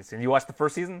I'm going to soon. You watched the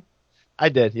first season? I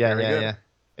did, yeah.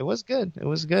 It was good.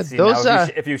 See, now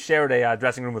if you shared a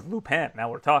dressing room with Lupin, now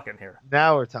we're talking here.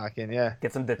 Now we're talking, yeah.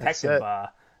 Get some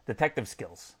detective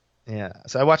skills. Yeah.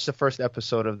 So I watched the first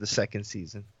episode of the second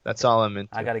season. That's all I'm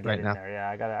into. I gotta get right in now. there. Yeah,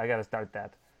 I gotta start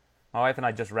that. My wife and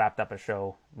I just wrapped up a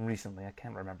show recently. I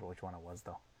can't remember which one it was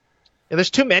though. Yeah, there's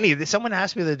too many. Someone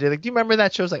asked me the other day, like, do you remember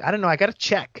that show? I was like, I don't know. I gotta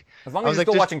check. As long as you're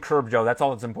still watching Curb, Joe, that's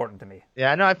all that's important to me.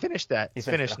 Yeah, I know. I finished that. It's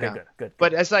finished okay, now. Good.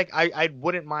 But it's like I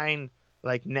wouldn't mind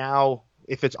like now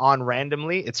if it's on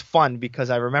randomly. It's fun because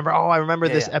I remember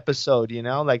this episode. You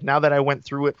know, like now that I went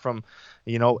through it from,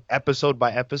 episode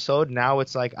by episode. Now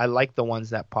it's like I like the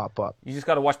ones that pop up. You just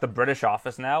got to watch The British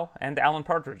Office now and Alan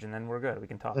Partridge, and then we're good. We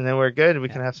can talk. And then we're good. We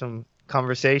can have some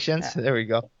conversations. Yeah. There we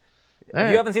go.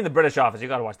 If you haven't seen The British Office, you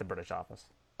got to watch The British Office.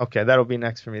 Okay, that'll be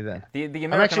next for me then. The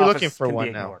American I'm actually Office looking for can one be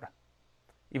ignored, now.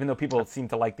 even though people seem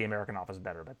to like the American Office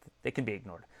better, but they can be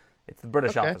ignored. It's The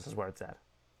British Office is where it's at.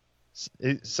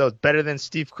 So it's better than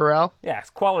Steve Carell? Yeah, it's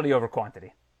quality over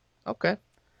quantity. Okay.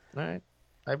 All right.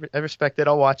 I respect it.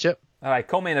 I'll watch it. All right,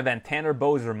 co-main event, Tanner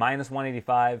Boser, minus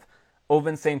 185.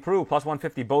 Ovince St. Preux, plus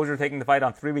 150. Boser taking the fight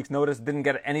on 3 weeks' notice. Didn't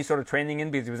get any sort of training in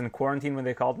because he was in quarantine when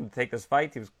they called him to take this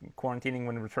fight. He was quarantining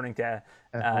when returning to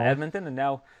Edmonton, and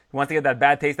now he wants to get that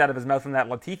bad taste out of his mouth from that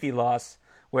Latifi loss,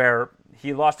 where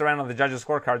he lost around on the judges'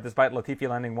 scorecard despite Latifi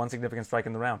landing one significant strike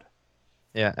in the round.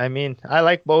 Yeah, I mean, I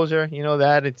like Boser. You know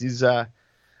that.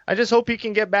 I just hope he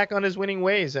can get back on his winning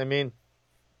ways. I mean,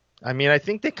 I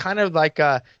think they kind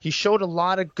of he showed a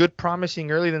lot of good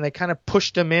promising early, then they kind of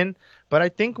pushed him in. But I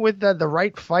think with the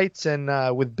right fights and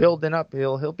with building up,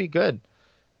 he'll be good.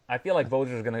 I feel like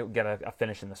Boser's going to get a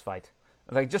finish in this fight.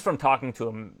 Like just from talking to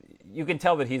him, you can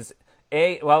tell that he's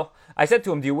I said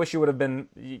to him, "Do you wish you would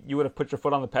have put your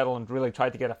foot on the pedal and really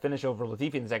tried to get a finish over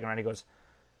Latifi in the second round?"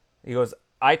 He goes,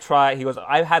 I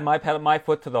had my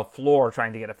foot to the floor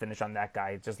trying to get a finish on that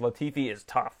guy. Just Latifi is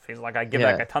tough. He's like, I give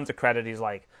that guy tons of credit. He's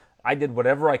like, I did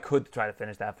whatever I could to try to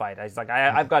finish that fight. He's like,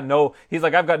 I've got no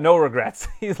regrets.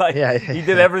 He's like, he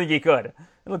did everything he could.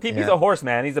 And Latifi's a horse,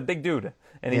 man. He's a big dude,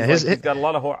 and he's got a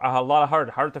lot of heart,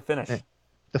 hard to finish.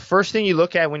 The first thing you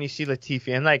look at when you see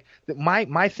Latifi, and like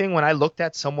my thing when I looked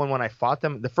at someone when I fought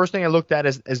them, the first thing I looked at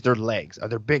is their legs. Are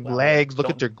their big legs? Look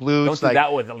at their glutes. Don't do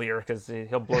that with Alir because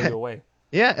he'll blow you away.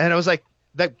 Yeah, and I was like,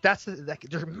 they're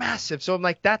massive. So I'm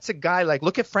like, that's a guy. Like,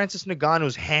 look at Francis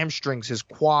Ngannou's hamstrings, his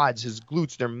quads, his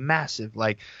glutes. They're massive.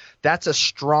 Like, that's a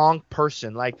strong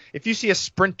person. Like, if you see a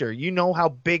sprinter, you know how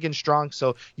big and strong.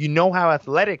 So you know how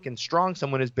athletic and strong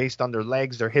someone is based on their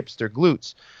legs, their hips, their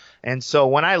glutes. And so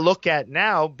when I look at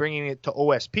now bringing it to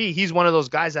OSP, he's one of those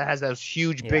guys that has those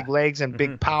huge, big legs and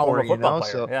big power, player.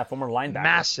 So former linebacker,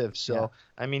 massive. So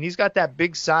I mean, he's got that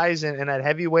big size and at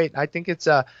heavyweight. I think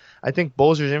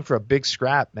Boser's in for a big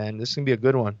scrap, man. This is gonna be a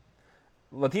good one.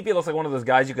 Latifi looks like one of those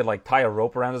guys you could like tie a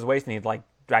rope around his waist and he'd like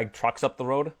drag trucks up the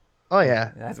road. Oh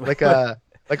yeah, like a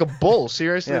bull.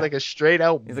 Seriously, like a straight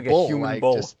out. He's like bull, a human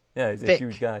bull. He's thick. A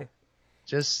huge guy.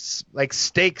 Just like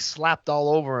steak slapped all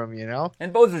over him,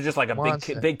 And Boser's just like a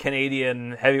big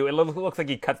Canadian heavyweight. It looks like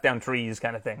he cuts down trees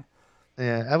kind of thing.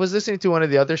 Yeah, I was listening to one of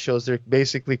the other shows. They're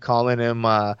basically calling him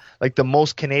like the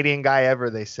most Canadian guy ever.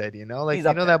 They said, like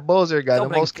that Boser guy, the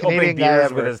most Canadian guy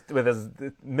ever, with his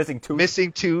missing tooth.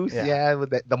 Missing tooth,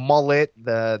 with the mullet,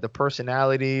 the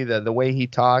personality, the way he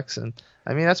talks, and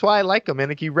I mean that's why I like him,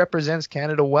 and he represents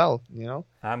Canada well.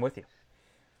 I'm with you.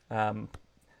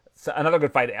 So another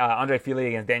good fight, Andre Fili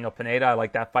against Daniel Pineda. I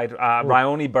like that fight.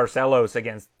 Raoni Barcelos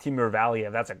against Timur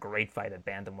Valiev. That's a great fight at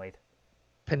bantamweight.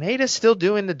 Pineda's still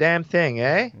doing the damn thing,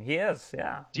 eh? He is,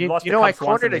 yeah. Do you know I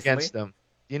cornered against him?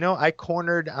 I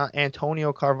cornered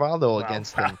Antonio Carvalho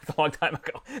against him. That's a long time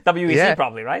ago. WEC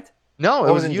probably, right? No,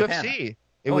 it was UFC. Japan?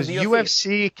 It was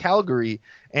UFC Calgary.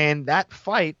 And that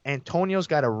fight, Antonio's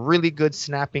got a really good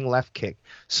snapping left kick.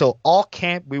 So all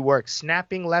camp, we work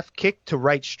snapping left kick to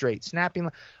right straight.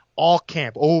 All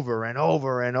camp, over and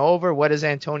over and over. What does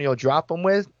Antonio drop him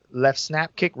with? Left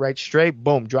snap kick, right straight,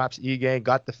 boom, drops Ige,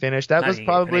 got the finish. That was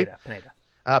probably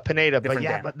Pineda.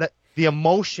 But the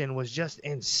emotion was just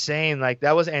insane. Like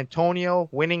that was Antonio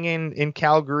winning in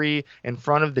Calgary in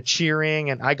front of the cheering,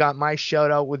 and I got my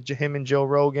shout out with him and Joe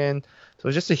Rogan. So it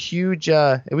was just a huge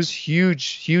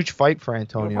fight for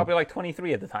Antonio. You were probably like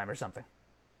 23 at the time or something.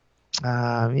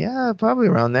 Yeah, probably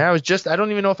around there. I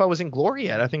don't even know if I was in Glory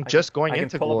yet. I think going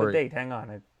into Glory. I can pull up the date. Hang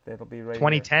on. It'll be right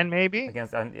 2010 maybe?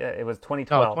 Against it was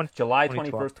 2012. July 21st,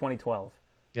 2012.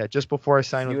 Yeah, just before I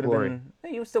signed You with would have Glory. been.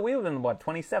 Hey, you still. We would have been what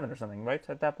 27 or something, right?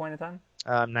 At that point in time.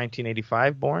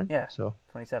 1985 born. Yeah. So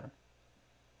 27.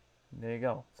 There you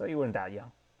go. So you weren't that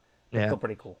young. That's yeah, still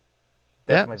pretty cool.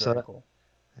 yeah. Definitely So very that, cool.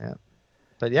 yeah,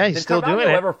 but yeah, he's Did still Carvalho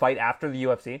doing it. ever fight after the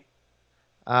UFC?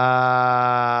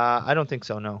 I don't think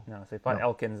so. No. No, so he fought No.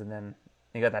 Elkins, and then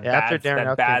he got that Yeah, after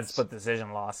Darren bad Elkins. split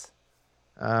decision loss.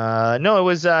 No, it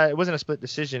wasn't a split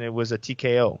decision. It was a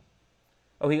TKO.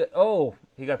 He got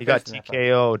He got finished in that fight.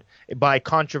 TKO'd by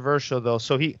controversial though.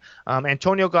 So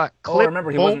Antonio got Oh, clipped. I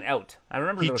remember he boom, wasn't out. I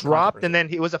remember He there was dropped, controversy. and then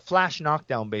it was a flash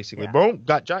knockdown, basically. Yeah. Boom,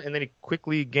 got shot, and then he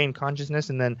quickly gained consciousness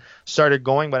and then started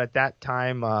going. But at that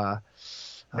time, Ref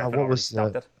had what already was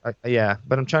stopped it. yeah?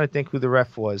 But I'm trying to think who the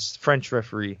ref was. French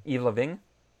referee Yves Lavigne.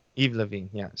 Yves Lavigne.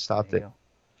 Yeah, stopped There it. you go.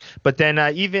 But then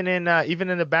even in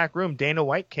the back room, Dana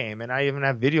White came, and I even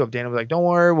have video of Dana was like, "Don't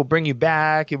worry, we'll bring you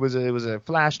back. It was a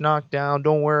flash knockdown.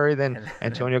 Don't worry." Then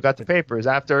Antonio got the papers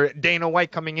after Dana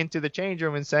White coming into the change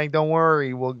room and saying, "Don't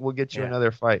worry, we'll get you Yeah. another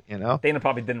fight." You know? Dana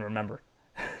probably didn't remember.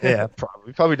 Yeah,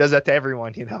 probably does that to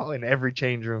everyone. You know, in every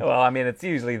change room. Well, I mean, it's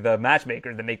usually the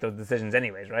matchmakers that make those decisions,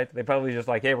 anyways, right? They probably just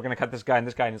like, hey, we're gonna cut this guy and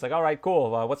this guy, and he's like, all right,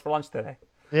 cool. What's for lunch today?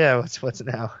 Yeah, what's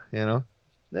now? You know?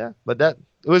 Yeah, but it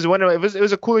was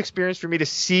a cool experience for me to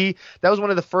see. That was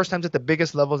one of the first times at the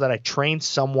biggest levels that I trained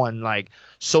someone like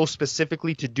so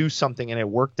specifically to do something, and it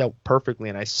worked out perfectly,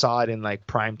 and I saw it in like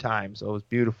prime time, so it was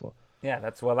beautiful. Yeah,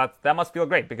 that must feel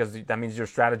great because that means your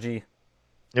strategy.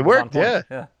 It was on worked, point.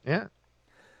 yeah. Yeah.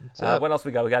 So, What else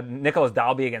we got? We got Nicholas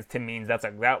Dalby against Tim Means. That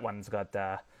one's got.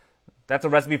 That's a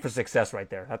recipe for success right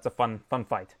there. That's a fun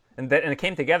fight, and it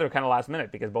came together kind of last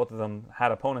minute because both of them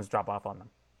had opponents drop off on them.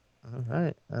 all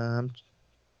right.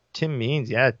 Tim Means,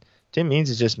 yeah. Tim Means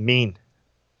is just mean.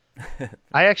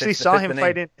 I actually saw fits him the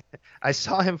fight name. I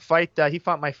saw him fight. He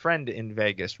fought my friend in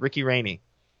Vegas, Ricky Rainey,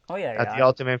 Oh yeah, at the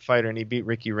Ultimate Fighter, and he beat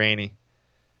Ricky Rainey.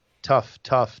 Tough.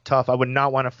 I would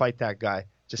not want to fight that guy.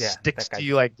 Just Yeah, sticks that guy- to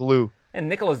you like glue. And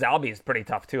Nicholas Dalby is pretty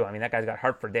tough too. I mean, that guy's got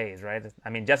heart for days, right? I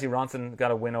mean, Jesse Ronson got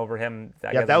a win over him.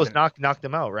 Yeah, that was knocked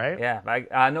him out, right?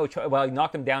 Yeah, no. Well, he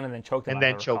knocked him down and then choked him. And out,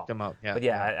 then I choked recall. him out. Yeah. But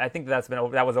yeah, I think that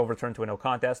was overturned to a no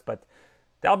contest. But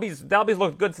Dalby's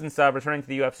looked good since returning to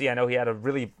the UFC. I know he had a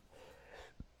really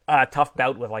tough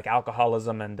bout with like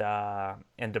alcoholism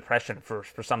and depression for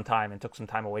some time, and took some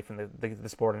time away from the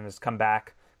sport, and has come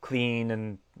back clean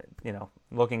and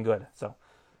looking good. So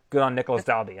good on Nicholas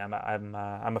Dalby. I'm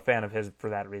a fan of his for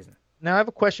that reason. Now I have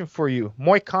a question for you,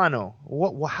 Moicano.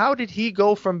 How did he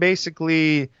go from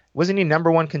basically? Wasn't he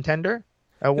number one contender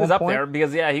at He was one up point? there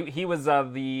because he was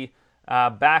the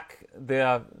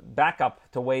backup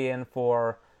to weigh in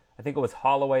for, I think it was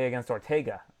Holloway against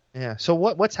Ortega. Yeah. So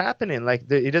what's happening?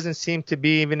 Like it doesn't seem to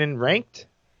be even in ranked.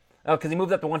 Oh, because he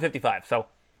moved up to 155. So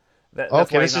that's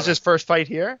Okay, why this is his first fight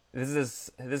here. This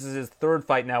is his third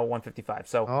fight now at 155.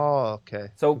 So Oh, okay.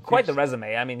 so quite the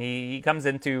resume. I mean, he comes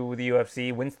into the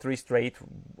UFC, wins 3 straight,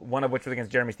 one of which was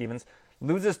against Jeremy Stevens,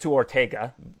 loses to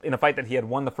Ortega in a fight that he had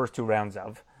won the first 2 rounds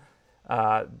of.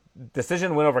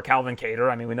 Decision win over Calvin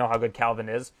Kattar. I mean, we know how good Calvin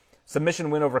is. Submission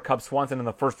win over Cub Swanson in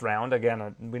the first round.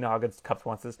 Again, we know how good Cub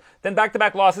Swanson is. Then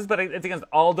back-to-back losses, but it's against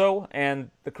Aldo and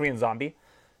the Korean Zombie.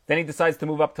 Then he decides to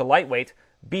move up to lightweight,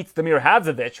 beats Damir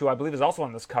Hadzovic, who I believe is also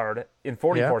on this card, in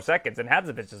 44 seconds. And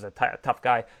Hadzovic is a tough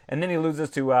guy. And then he loses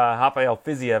to Rafael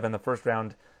Fiziev in the first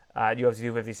round at UFC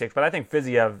 256. But I think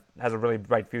Fiziev has a really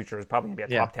bright future. He's probably going to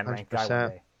be a top 10 ranked guy one 100%.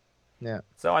 day. Yeah.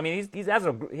 So I mean,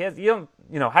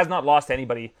 has not lost to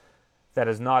anybody that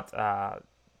is not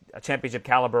a championship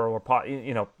caliber or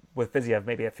with Fiziev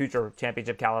maybe a future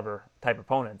championship caliber type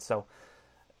opponent. So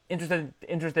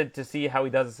interested to see how he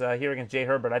does here against Jay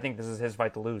Herbert. I think this is his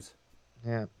fight to lose.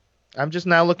 Yeah. I'm just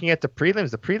now looking at the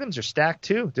prelims. The prelims are stacked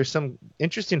too. There's some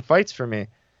interesting fights for me.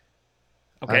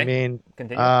 Okay. I mean,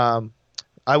 Continue.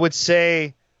 I would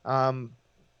say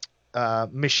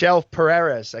Michel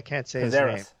Pereira. I can't say his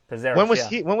name.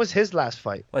 Pizarros, When was his last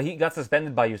fight? Well, he got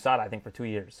suspended by USADA, I think, for 2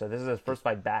 years. So this is his first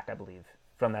fight back, I believe,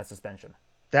 from that suspension.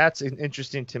 That's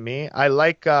interesting to me. I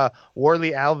like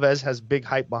Warley Alves has big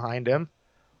hype behind him.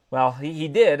 Well, he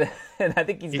did, and I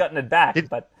think he's gotten it back.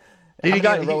 But how many in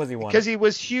a row has he won? Because he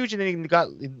was huge, and then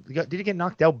did he get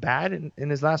knocked out bad in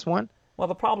his last one? Well,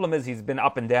 the problem is he's been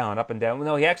up and down, up and down.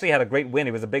 No, he actually had a great win.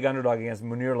 He was a big underdog against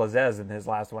Munir Lazez in his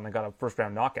last one and got a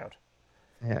first-round knockout.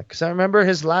 Yeah, because I remember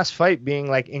his last fight being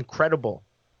like incredible.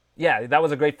 Yeah, that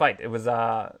was a great fight. It was,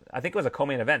 I think it was a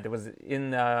co-main event. It was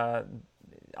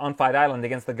on Fight Island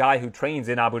against the guy who trains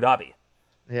in Abu Dhabi.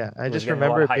 Yeah, I was just getting a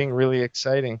lot remember of it hype. being really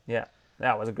exciting. Yeah,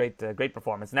 that was a great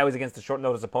performance. Now he's against a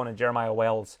short-notice opponent. Jeremiah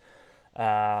Wells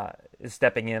is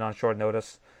stepping in on short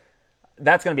notice.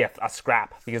 that's going to be a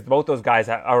scrap because both those guys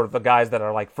are the guys that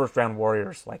are like first round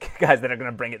warriors, like guys that are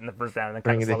going to bring it in the first round and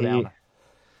then kind of slow down.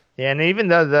 Yeah, and even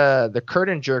the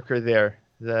curtain jerker there,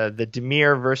 the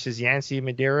Demir versus Yancy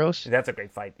Medeiros. That's a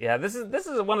great fight. Yeah, this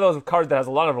is one of those cards that has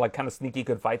a lot of like kind of sneaky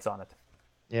good fights on it.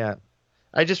 Yeah.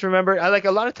 I just remember,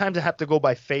 a lot of times I have to go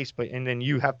by face, and then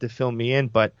you have to fill me in.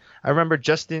 But I remember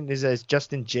Justin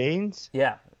James.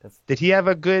 Yeah. Did he have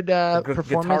a good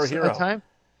performance at the time?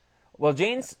 Well,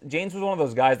 James was one of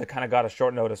those guys that kind of got a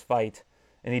short notice fight,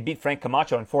 and he beat Frank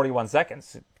Camacho in 41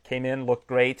 seconds. Came in, looked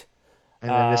great.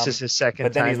 And then this is his second time.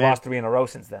 But then he's lost 3 in a row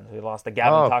since then. He lost to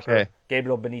Gavin Tucker,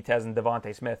 Gabriel Benitez, and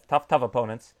Devontae Smith. Tough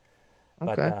opponents.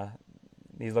 But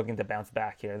he's looking to bounce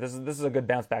back here. This is a good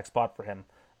bounce back spot for him.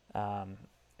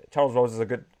 Charles Rose is a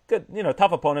good,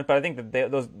 tough opponent, but I think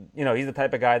that he's the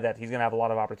type of guy that he's going to have a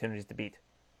lot of opportunities to beat.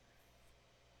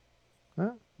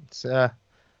 Well,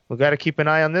 we got to keep an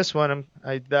eye on this one.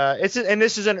 This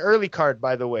is an early card,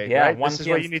 by the way. Yeah, right? This is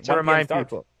what you need to remind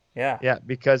people. Yeah,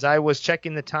 because I was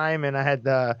checking the time and I had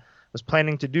was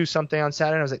planning to do something on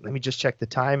Saturday. I was like, let me just check the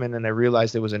time, and then I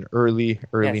realized it was an early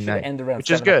night, end around which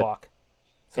 7 is good. O'clock.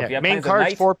 So if you have main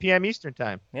card's 4 p.m. Eastern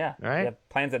time. Yeah. Right. If you have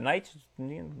plans at night,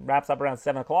 wraps up around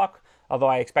 7 o'clock. Although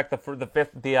I expect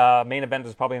the main event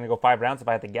is probably going to go 5 rounds if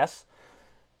I had to guess.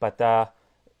 But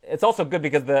it's also good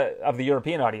because of the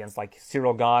European audience, like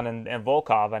Cyril Gahn and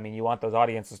Volkov. I mean, you want those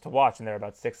audiences to watch, and they're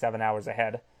about 6-7 hours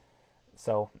ahead.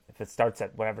 So if it starts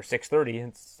at 6:30,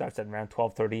 it starts at around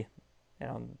 12:30.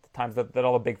 The times that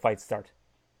all the big fights start.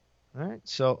 All right.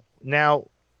 So now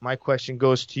my question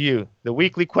goes to you. The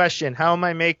weekly question: how am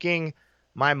I making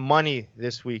my money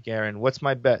this week, Aaron? What's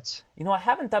my bets? I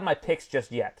haven't done my picks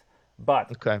just yet,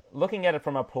 but looking at it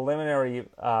from a preliminary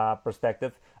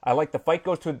perspective, I like the fight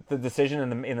goes to the decision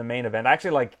in the main event. I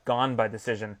actually like Gone by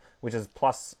decision, which is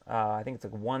plus I think it's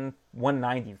like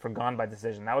 190 for Gone by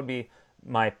decision. That would be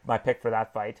my pick for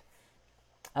that fight.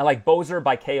 I like Boser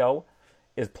by KO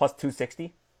is plus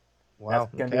 260. Wow,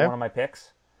 that's going to be one of my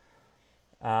picks.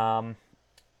 I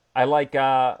like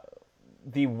the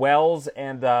Wells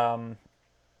and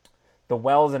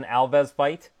Alves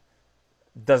fight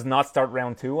does not start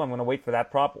round 2. I'm going to wait for that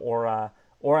prop, or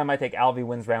I might take Alves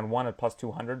wins round 1 at plus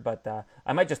 200. But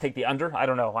I might just take the under. I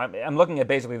don't know. I'm looking at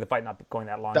basically the fight not going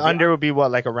that long. The under would be what,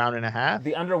 like a round and a half?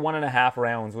 The under 1.5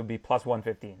 rounds would be plus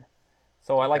 115.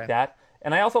 So I like that,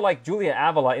 and I also like Julia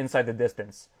Avila inside the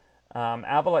distance.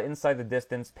 Avila inside the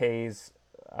distance pays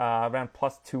around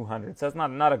plus 200, so it's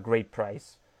not a great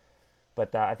price.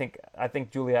 But I think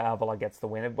Julia Avila gets the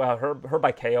win. Well, her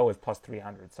by KO is plus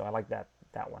 300, so I like that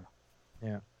one.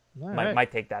 Yeah,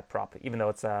 might take that prop, even though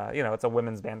it's it's a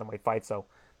women's bantamweight fight, so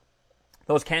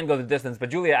those can go the distance. But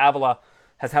Julia Avila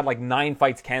has had like 9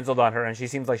 fights canceled on her, and she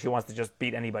seems like she wants to just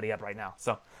beat anybody up right now.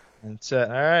 So that's all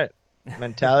right.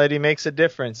 Mentality makes a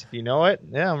difference. If you know it,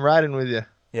 yeah, I'm riding with you.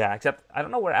 Yeah, except I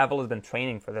don't know where Avila's been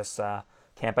training for this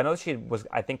camp. I know she was,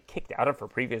 I think, kicked out of her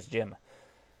previous gym.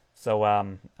 So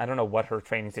I don't know what her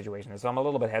training situation is. So I'm a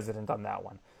little bit hesitant on that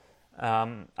one.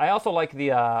 I also like the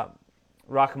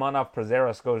Rakhmonov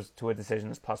Prazeres goes to a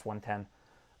decision as plus 110.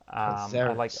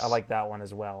 I like that one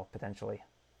as well, potentially.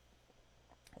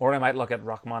 Or I might look at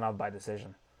Rakhmonov by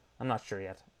decision. I'm not sure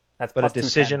yet. That's but a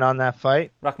decision on that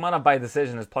fight? Rakhmonov by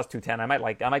decision is plus 210.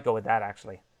 I might go with that,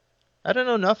 actually. I don't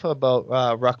know enough about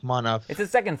Rakhmonov. It's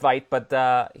his second fight, but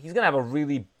he's going to have a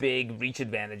really big reach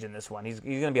advantage in this one. He's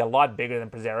going to be a lot bigger than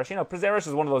Prazeres. Prazeres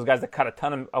is one of those guys that cut a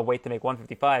ton of weight to make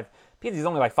 155. He's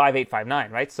only like 5'8",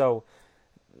 5'9", right? So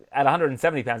at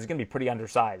 170 pounds, he's going to be pretty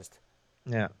undersized.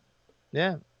 Yeah.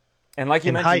 And like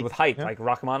you mentioned with height, like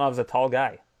Rakhmonov's a tall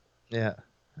guy. Yeah.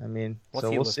 I mean, what's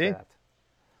he we'll see. At?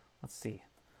 Let's see.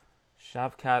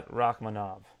 Shavkat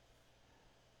Rakhmonov.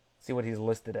 See what he's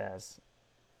listed as.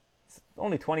 He's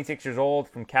only 26 years old,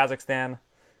 from Kazakhstan.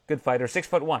 Good fighter,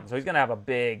 6'1", so he's going to have a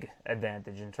big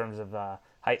advantage in terms of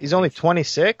height. He's only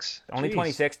 26? Only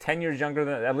 26,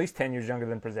 at least 10 years younger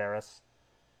than Prazeres.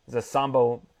 He's a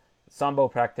Sambo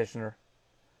practitioner,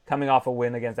 coming off a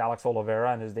win against Alex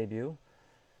Oliveira in his debut.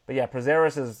 But yeah,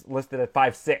 Prazeres is listed at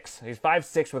 5'6". He's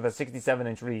 5'6" with a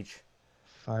 67-inch reach.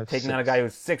 Taking on a guy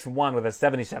who's 6'1" with a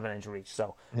 77-inch reach.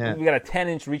 So we got a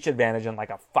 10-inch reach advantage and like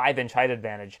a 5-inch height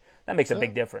advantage. That makes a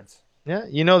big difference. Yeah,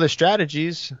 you know the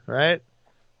strategies, right?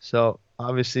 So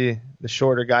obviously the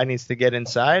shorter guy needs to get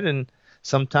inside, and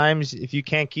sometimes if you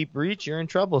can't keep reach, you're in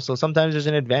trouble. So sometimes there's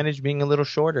an advantage being a little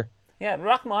shorter. Yeah,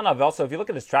 Rakhmonov also, if you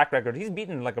look at his track record, he's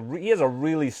beaten he has a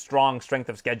really strong strength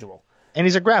of schedule. And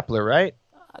he's a grappler, right?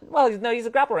 Well, he's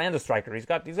a grappler and a striker. He's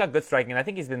got good striking. I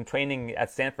think he's been training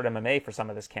at Stanford MMA for some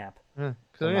of this camp.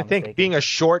 Because I think being a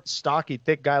short, stocky,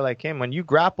 thick guy like him, when you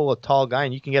grapple a tall guy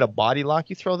and you can get a body lock,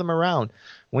 you throw them around.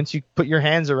 Once you put your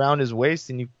hands around his waist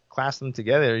and you clasp them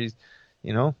together,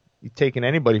 you're taking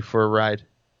anybody for a ride.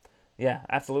 Yeah,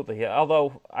 absolutely. Yeah.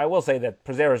 Although I will say that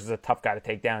Prazeres is a tough guy to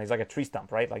take down. He's like a tree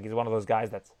stump, right? Like he's one of those guys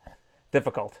that's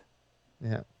difficult.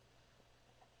 Yeah.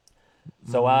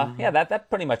 So that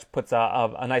pretty much puts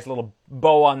a nice little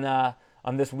bow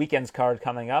on this weekend's card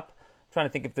coming up. I'm trying to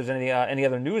think if there's any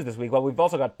other news this week. Well, we've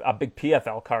also got a big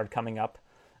PFL card coming up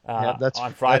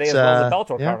on Friday, as well as a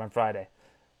Bellator card on Friday.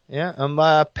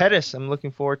 Yeah, Pettis. I'm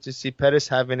looking forward to see Pettis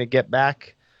having to get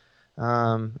back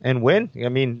and win. I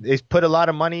mean, they put a lot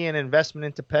of money and investment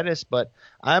into Pettis, but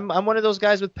I'm one of those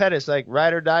guys with Pettis, like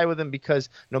ride or die with him, because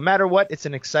no matter what, it's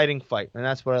an exciting fight, and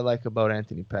that's what I like about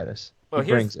Anthony Pettis. Well,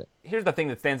 he brings it. Here's the thing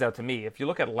that stands out to me. If you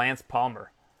look at Lance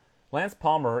Palmer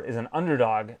is an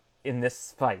underdog in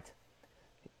this fight.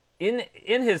 In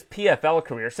his PFL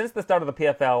career, since the start of the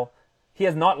PFL, he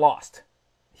has not lost.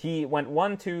 He went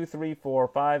 1, 2, 3, 4,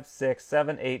 5, 6,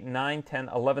 7, 8, 9, 10,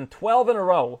 11, 12 in a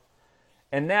row.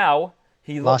 And now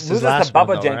he loses to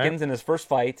Bubba Jenkins in his first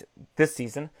fight this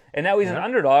season. And now he's an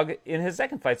underdog in his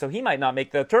second fight. So he might not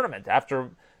make the tournament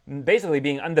after basically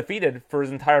being undefeated for his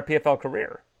entire PFL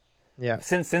career. Yeah.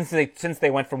 Since they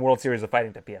went from World Series of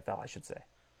Fighting to PFL, I should say.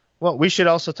 Well, we should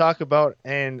also talk about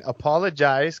and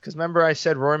apologize, because remember I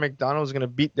said Rory McDonald was going to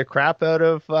beat the crap out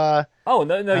of... no, you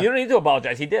don't need to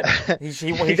apologize. He did. He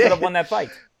should have won that fight.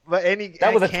 But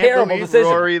that was a terrible decision.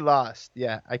 Rory lost.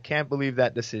 Yeah, I can't believe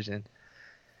that decision.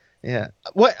 Yeah.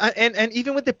 And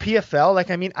even with the PFL, like,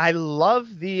 I mean, I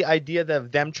love the idea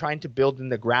of them trying to build in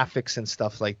the graphics and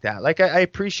stuff like that. Like, I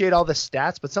appreciate all the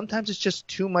stats, but sometimes it's just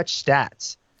too much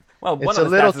stats. Well, it's a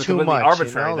little too much.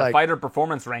 Arbitrary. The fighter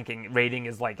performance rating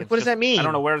is like. What does that mean? I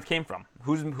don't know where it came from.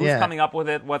 Who's coming up with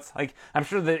it? What's like? I'm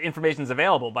sure the information's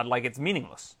available, but like it's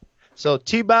meaningless. So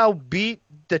Tebow beat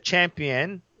the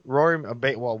champion, Rory.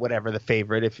 Well, whatever, the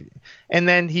favorite. And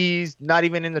then he's not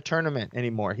even in the tournament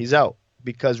anymore. He's out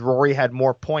because Rory had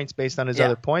more points based on his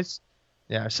other points.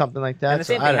 Yeah, or something like that. And the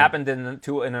same thing happened in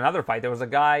another fight. There was a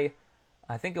guy,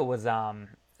 I think it was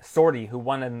Sorty, who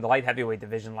won in the light heavyweight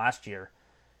division last year.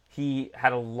 He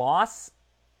had a loss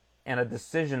and a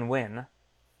decision win,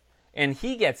 and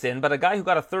he gets in, but a guy who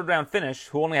got a third-round finish,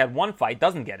 who only had one fight,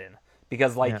 doesn't get in.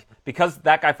 Because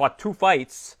that guy fought two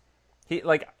fights,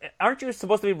 aren't you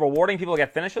supposed to be rewarding people who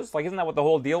get finishes? Like, isn't that what the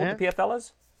whole deal with the PFL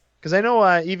is? Because I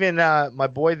know even my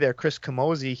boy there, Chris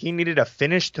Camozzi, he needed a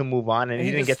finish to move on, and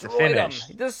he didn't get to finish.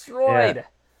 He destroyed. Yeah.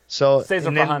 So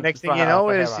next thing you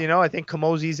know is, I think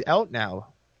Camozzi's out now.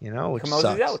 Which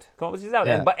sucks. Camozzi's out.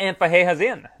 Yeah. And Fajeha's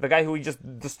in. The guy who he just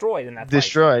destroyed in that fight.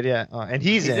 Destroyed, yeah. And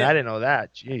he's in. I didn't know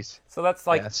that. Jeez. So that's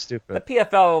like that's stupid. The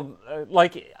PFL,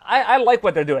 I like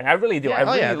what they're doing. I really do. Yeah,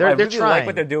 I really like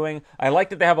what they're doing. I like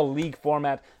that they have a league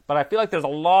format, but I feel like there's a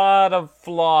lot of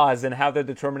flaws in how they're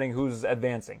determining who's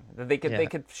advancing. They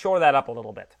could shore that up a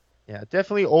little bit. Yeah,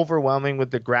 definitely overwhelming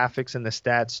with the graphics and the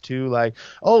stats too. Like,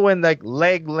 when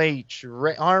leg reach,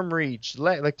 arm reach,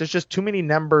 there's just too many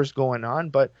numbers going on.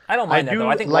 But I don't mind that though.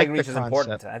 I think leg reach is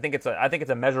important. I think it's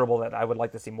a measurable that I would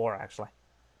like to see more actually.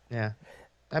 Yeah,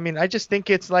 I mean, I just think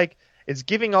it's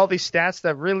giving all these stats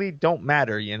that really don't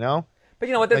matter, But you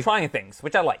know what? They're trying things,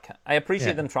 which I like. I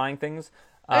appreciate them trying things.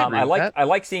 I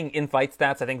like seeing in-fight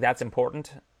stats. I think that's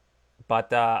important.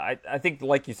 But I think,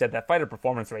 like you said, that fighter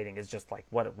performance rating is just like,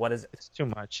 what is it? It's too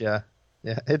much, yeah.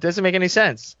 It doesn't make any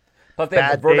sense. Plus, they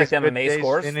have the Verdict MMA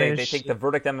scores. They take the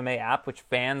Verdict MMA app, which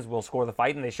fans will score the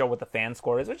fight, and they show what the fan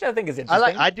score is, which I think is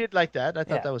interesting. I did like that. I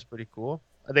thought that was pretty cool.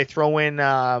 They throw in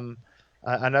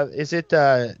is it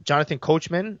Jonathan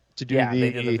Coachman to do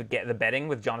they do the betting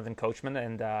with Jonathan Coachman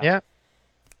and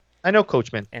I know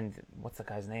Coachman. And what's the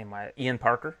guy's name? Ian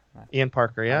Parker. Ian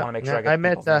Parker, yeah. I want to make sure I get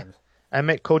names. I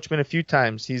met Coachman a few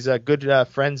times. He's good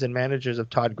friends and managers of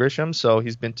Todd Grisham, so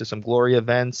he's been to some Glory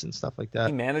events and stuff like that.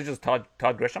 He manages Todd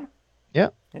Grisham?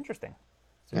 Yeah. Interesting.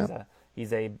 So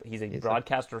he's a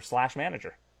broadcaster /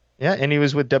 manager. Yeah, and he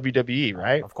was with WWE,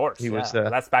 right? Of course. He was.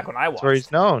 That's back when I watched. That's where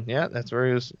he's known. Yeah, that's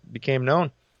where he became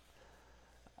known.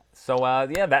 So I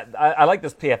like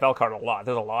this PFL card a lot.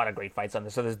 There's a lot of great fights on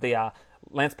this. So there's the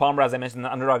Lance Palmer, as I mentioned,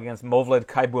 the underdog against Movlid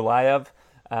Khaibulaev.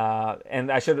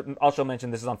 And I should also mention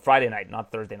this is on Friday night,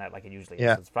 not Thursday night like it usually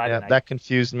is. It's Friday night. That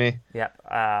confused me. Yeah.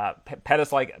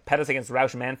 Pettis against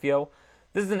Raush Manfio.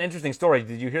 This is an interesting story.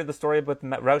 Did you hear the story about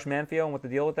Raush Manfio and what the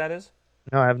deal with that is?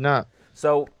 No, I have not.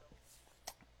 So,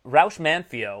 Raush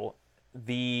Manfio,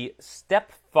 the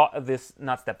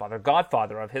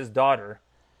godfather of his daughter,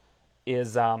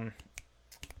 is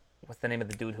what's the name of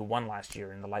the dude who won last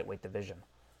year in the lightweight division?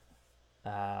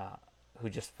 Who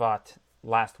just fought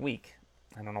last week.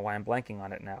 I don't know why I'm blanking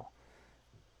on it now.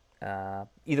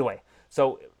 Either way,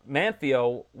 so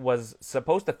Manfio was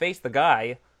supposed to face the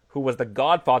guy who was the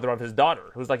godfather of his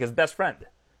daughter, who's like his best friend.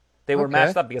 They were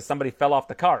matched up because somebody fell off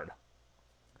the card.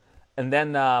 And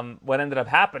then what ended up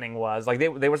happening was like they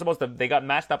were supposed to, they got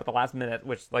matched up at the last minute,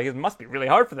 which like it must be really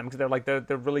hard for them because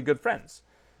they're really good friends,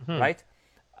 right?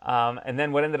 And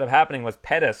then what ended up happening was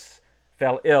Pettis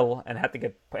fell ill and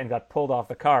got pulled off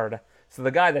the card. So the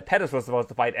guy that Pettis was supposed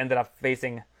to fight ended up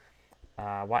facing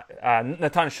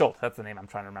Natan Schultz. That's the name I'm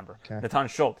trying to remember. Okay. Natan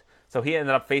Schultz. So he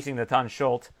ended up facing Natan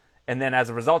Schultz, and then as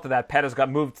a result of that, Pettis got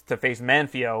moved to face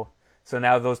Manfio. So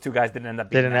now those two guys didn't end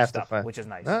up being matched up, which is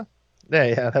nice. Huh?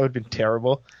 Yeah, that would have been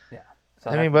terrible. Yeah.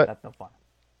 So but that's no fun.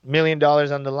 $1 million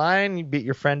on the line, you beat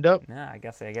your friend up. Yeah, I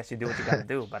guess you do what you got to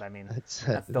do, but I mean, that's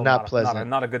still not pleasant.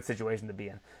 Not a good situation to be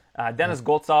in. Denis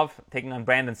Goltsov taking on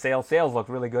Brandon Sales. Sales looked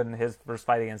really good in his first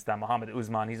fight against Muhammad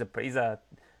Usman. He's a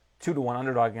 2-1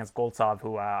 underdog against Goltsov,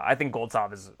 who I think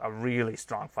Goltsov is a really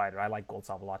strong fighter. I like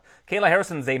Goltsov a lot. Kayla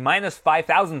Harrison's a minus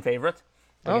 5,000 favorite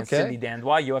against Cindy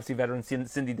Dandois, UFC veteran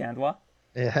Cindy Dandois.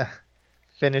 Yeah,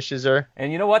 finishes her.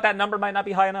 And you know what? That number might not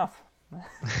be high enough.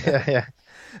 yeah.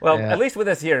 Well, at least with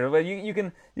this here, you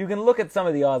can look at some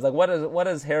of the odds. Like what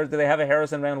is Harrison? Do they have a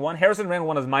Harrison round 1? Harrison round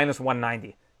 1 is minus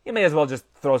 190. You may as well just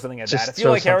throw something at that. If you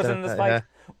like Harrison in this fight,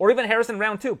 or even Harrison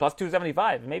round 2 plus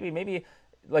 275, maybe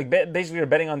like basically you're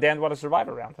betting on Dandois to survive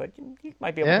a round. Like you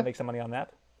might be able to make some money on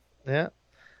that. Yeah,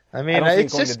 I mean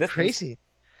it's just crazy.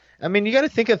 I mean, you got to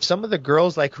think of some of the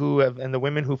girls like and the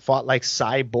women who fought like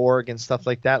Cyborg and stuff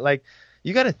like that. Like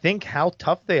you got to think how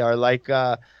tough they are. Like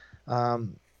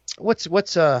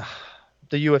what's the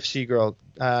UFC girl?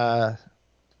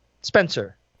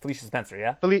 Spencer. Felicia Spencer,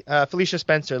 yeah? Felicia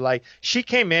Spencer. Like, she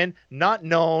came in, not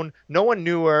known, no one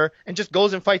knew her, and just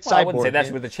goes and fights Cyborg. I wouldn't say that.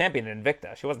 She was the champion in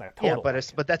Invicta. She wasn't a total. Yeah,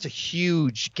 but that's a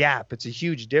huge gap. It's a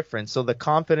huge difference. So the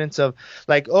confidence of,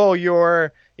 like, oh,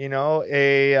 you're,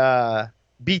 a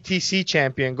BTC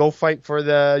champion, go fight for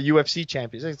the UFC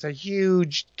champions. It's a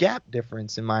huge gap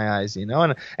difference in my eyes,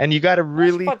 and you got to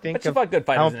really think of good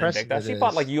how impressive She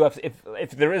fought like UFC.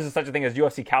 If there is such a thing as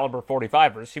UFC caliber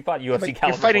 45ers, she fought UFC caliber.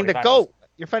 You're fighting 45ers. The GOAT.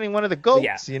 You're fighting one of the GOATs.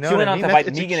 Yeah. She went on to fight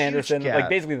Megan Anderson, like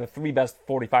basically the 3 best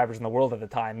 45ers in the world at the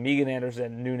time. Megan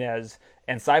Anderson, Nunes,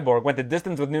 and Cyborg went the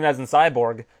distance with Nunes and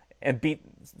Cyborg and beat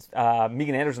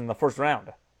Megan Anderson in the first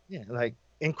round. Yeah, like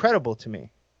incredible to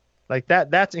me. Like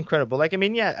that's incredible. Like, I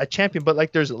mean, yeah, a champion, but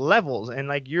like there's levels, and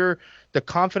like the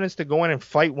confidence to go in and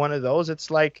fight one of those, it's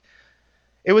like,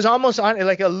 it was almost on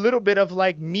like a little bit of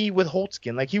like me with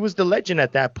Holtzkin. Like he was the legend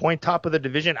at that point, top of the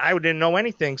division. I didn't know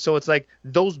anything. So it's like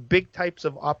those big types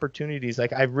of opportunities.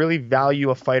 Like I really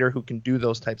value a fighter who can do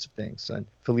those types of things. And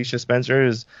Felicia Spencer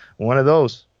is one of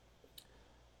those.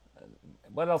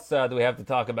 What else do we have to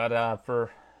talk about?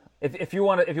 If you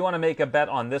want to make a bet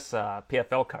on this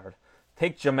PFL card,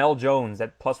 take Jamel Jones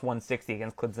at plus 160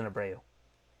 against Clidson Abreu.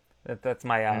 That's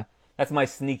my That's my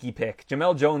sneaky pick.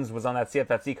 Jamel Jones was on that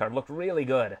CFFC card. Looked really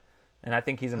good. And I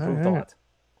think he's improved a lot.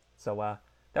 So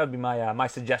that would be my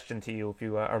suggestion to you if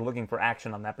you are looking for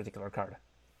action on that particular card.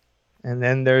 And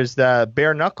then there's the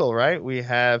bare knuckle, right? We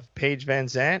have Paige Van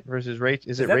Zandt versus Rachel.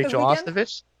 Is it Rachel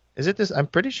Ostovich? Is it this? I'm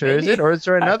pretty sure. Maybe. Is it? Or is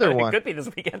there another one? It could be this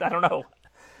weekend. I don't know.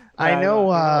 I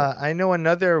know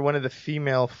another one of the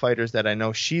female fighters that I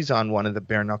know. She's on one of the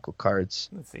bare knuckle cards.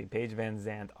 Let's see, Paige Van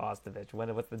Zandt, Ostovich.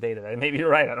 What's the date of that? Maybe you're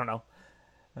right. I don't know.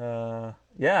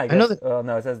 Yeah, I guess.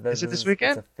 No, it says is it this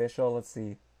weekend? It's official. Let's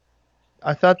see.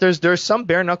 I thought there's some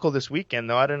bare knuckle this weekend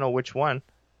though. I don't know which one.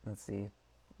 Let's see.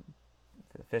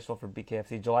 It's official for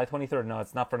BKFC, July 23rd. No,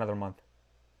 it's not for another month.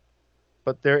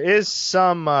 But there is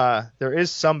some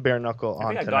bare knuckle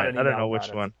on tonight. I don't know which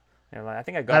one. Yeah, I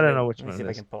think I got. I don't know which one. Let me see if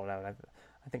I can pull it out. I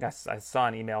think I saw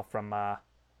an email from. Let's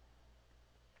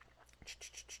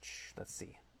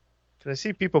see. Because I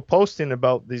see people posting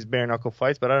about these bare knuckle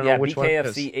fights, but I don't know which one it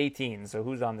is. BKFC 18. So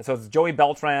who's on this? So it's Joey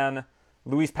Beltran,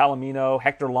 Luis Palomino,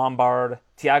 Hector Lombard,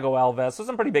 Thiago Alves. So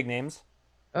some pretty big names.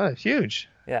 Oh, huge.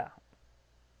 Yeah.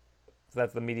 So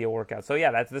that's the media workout. So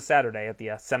yeah, that's this Saturday at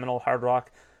the Seminole Hard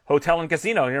Rock Hotel and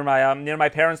Casino near my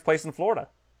parents' place in Florida.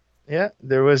 Yeah,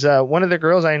 there was one of the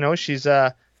girls I know. She's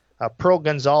Pearl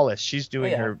Gonzalez. She's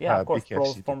doing her of course,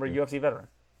 BKFC former UFC veteran.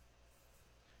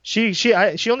 She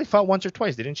only fought once or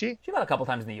twice, didn't she? She fought a couple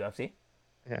times in the UFC.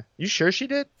 Yeah, you sure she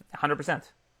did? 100%.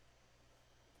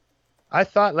 I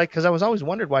thought because I was always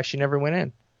wondered why she never went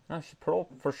in. No, Pearl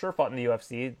for sure fought in the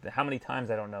UFC. How many times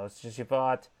I don't know. She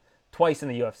fought twice in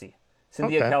the UFC.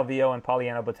 Cynthia Calvillo and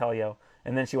Poliana Botelho,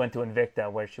 and then she went to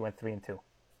Invicta where she went 3-2.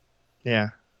 Yeah.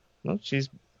 No, she's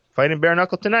fighting bare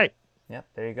knuckle tonight Yeah,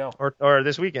 there you go. or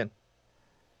this weekend.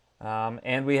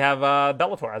 And we have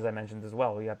Bellator, as I mentioned as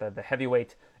well. We got the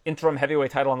interim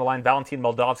heavyweight title on the line. Valentin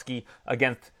Moldavsky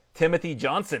against Timothy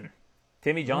Johnson.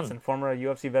 Timmy Johnson, former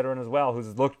UFC veteran as well,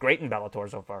 who's looked great in Bellator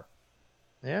so far.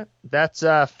 Yeah, that's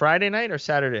Friday night or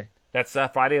Saturday? That's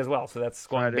Friday as well, so that's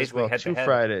going Friday basically head to head. 2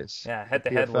 Fridays. Yeah, head to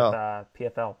head with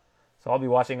PFL. So I'll be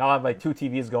watching. I'll have like 2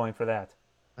 TVs going for that.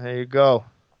 There you go.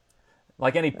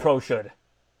 Like any pro should.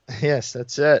 Yes,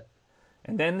 that's it.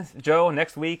 And then, Joe,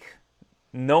 next week,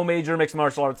 no major mixed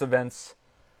martial arts events.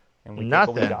 And we take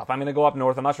a week off. I'm going to go up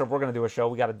north. I'm not sure if we're going to do a show.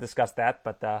 We got to discuss that,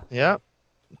 but yeah,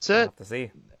 that's it. We'll have to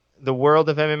see. The world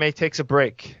of MMA takes a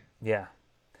break. Yeah.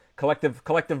 Collective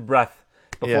breath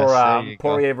before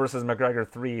Poirier versus McGregor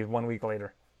 3 1 week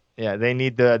later. Yeah,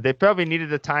 they probably needed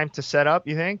the time to set up,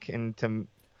 you think, and to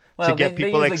get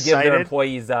people they excited. give their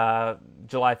employees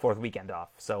July 4th weekend off.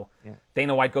 So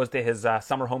Dana White goes to his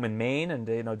summer home in Maine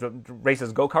and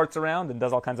races go-karts around and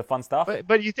does all kinds of fun stuff.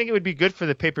 But you think it would be good for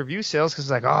the pay-per-view sales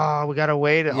because we got to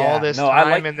wait all this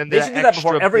time and then they should do that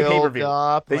before every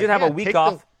pay-per-view. They should have a week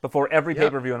off before every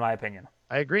pay-per-view, in my opinion.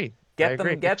 I agree. Get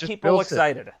people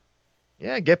excited.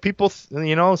 Yeah, get people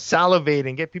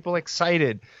salivating, get people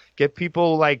excited, get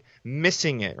people like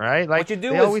missing it, right? Like what you do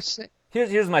they is always say,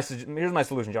 here's my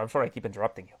solution, Joe. I'm sorry I keep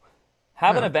interrupting you.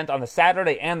 Have an event on the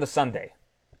Saturday and the Sunday,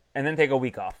 and then take a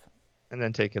week off. And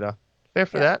then take it off. Fair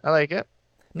for that. I like it.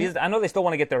 Because I know they still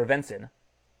want to get their events in,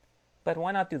 but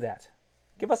why not do that?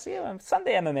 Give us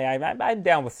Sunday MMA. I'm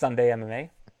down with Sunday MMA.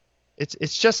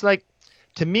 It's just like,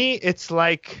 to me, it's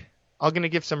like, I'm going to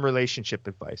give some relationship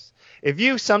advice. If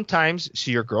you sometimes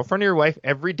see your girlfriend or your wife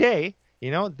every day,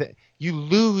 you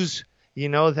lose,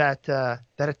 that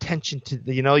attention to,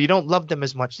 you don't love them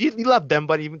as much. You love them,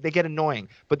 but they get annoying.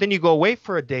 But then you go away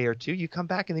for a day or two, you come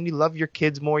back, and then you love your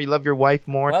kids more, you love your wife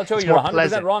more. Well, Joe, you're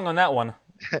 100% wrong on that one.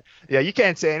 Yeah, you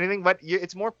can't say anything, but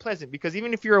it's more pleasant because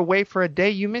even if you're away for a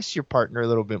day, you miss your partner a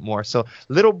little bit more. So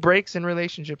little breaks in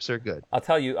relationships are good. I'll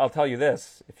tell you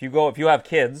this: if you have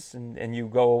kids and you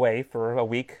go away for a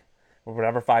week or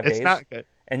whatever, 5 days, it's not good.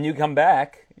 And you come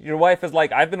back, your wife is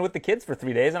like, "I've been with the kids for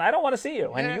 3 days, and I don't want to see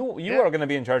you." And you are going to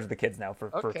be in charge of the kids now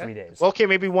for 3 days. Well, okay,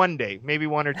 maybe 1 day, maybe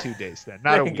 1 or 2 days then.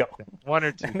 Not a week. 1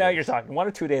 or 2. Now you're talking 1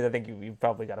 or 2 days. I think you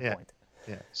probably got a point.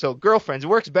 Yeah. So girlfriends, it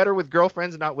works better with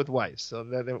girlfriends, not with wives. So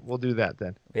we'll do that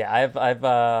then. Yeah,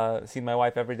 I've seen my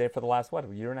wife every day for the last a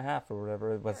year and a half or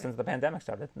whatever it was since the pandemic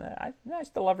started. I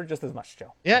still love her just as much,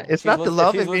 Joe. Yeah, it's not the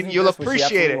love. I mean, you'll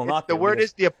appreciate it. The word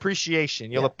is the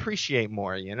appreciation. You'll appreciate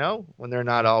more, when they're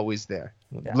not always there.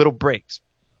 Yeah. Little breaks.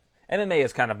 MMA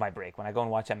is kind of my break when I go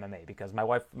and watch MMA because my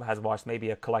wife has watched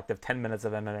maybe a collective 10 minutes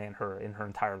of MMA in her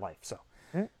entire life. So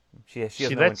she has no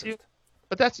interest.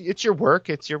 But it's your work.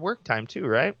 It's your work time too,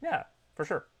 right? Yeah, for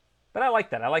sure. But I like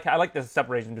that. I like the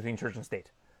separation between church and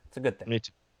state. It's a good thing. Me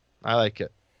too. I like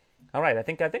it. All right, I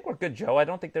think we're good, Joe. I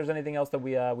don't think there's anything else that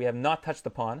we have not touched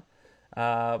upon.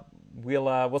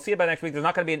 We'll see about next week. There's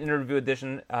not going to be an interview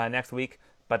edition next week,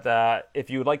 but if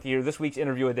you would like to hear this week's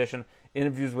interview edition,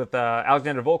 interviews with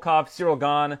Alexander Volkov, Cyril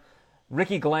Gahn,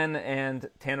 Ricky Glenn, and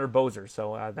Tanner Bozer.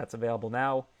 So that's available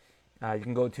now. You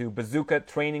can go to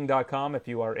bazookatraining.com if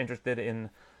you are interested in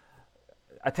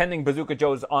attending Bazooka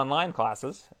Joe's online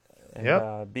classes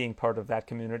and being part of that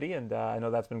community. And I know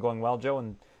that's been going well, Joe,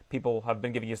 and people have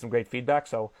been giving you some great feedback.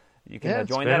 So you can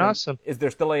join that. Awesome. Is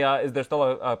there still a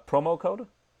promo code?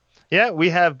 Yeah, we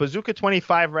have Bazooka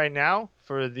 25 right now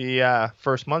for the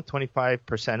first month,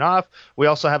 25% off. We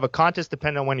also have a contest,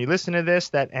 depending on when you listen to this,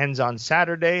 that ends on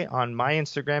Saturday on my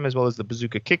Instagram as well as the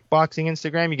Bazooka Kickboxing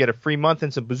Instagram. You get a free month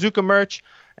and some Bazooka merch,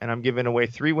 and I'm giving away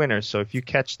 3 winners. So if you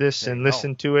catch this and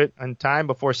listen to it on time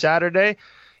before Saturday,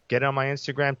 get on my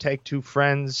Instagram, tag 2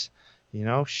 friends,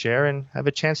 share and have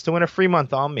a chance to win a free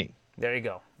month on me. There you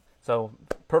go. So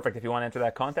perfect. If you want to enter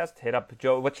that contest, hit up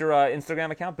Joe. What's your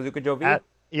Instagram account? Bazooka Joe V?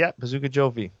 Yeah, Bazooka Joe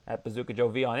V. At Bazooka Joe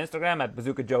V on Instagram, at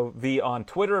Bazooka Joe V on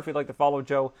Twitter if you'd like to follow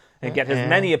Joe and get his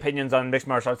many opinions on mixed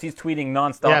martial arts. He's tweeting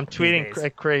nonstop. Yeah, I'm tweeting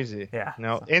like crazy. Yeah.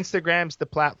 Instagram's the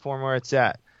platform where it's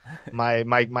at. My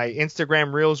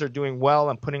Instagram reels are doing well.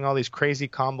 I'm putting all these crazy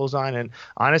combos on, and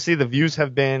honestly, the views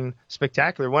have been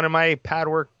spectacular. One of my pad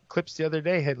work clips the other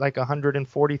day hit like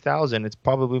 140,000. It's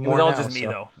probably more. It was all now, just me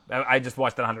though. I just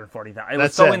watched it 140,000. It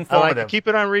was so informative. I like keep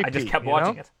it on repeat. I just kept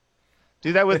watching it.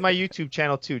 Do that with my YouTube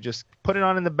channel too. Just put it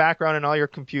on in the background on all your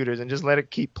computers and just let it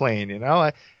keep playing.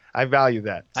 I value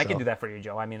that. I can do that for you,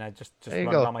 Joe. I mean, I just run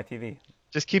it on my TV.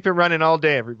 Just keep it running all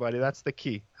day, everybody. That's the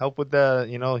key. Help with the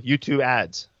YouTube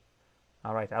ads.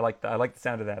 All right, I like the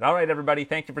sound of that. All right, everybody,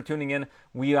 thank you for tuning in.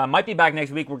 We might be back next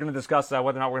week. We're going to discuss whether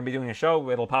or not we're going to be doing a show.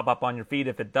 It'll pop up on your feed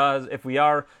if it does. If we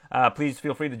are, please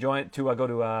feel free to go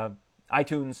to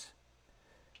iTunes,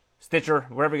 Stitcher,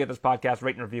 wherever you get this podcast,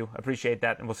 rate and review. Appreciate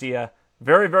that, and we'll see you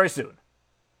very, very soon.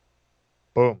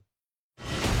 Boom.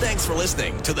 Thanks for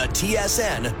listening to the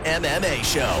TSN MMA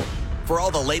Show. For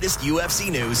all the latest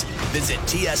UFC news, visit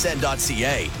tsn.ca/UFC.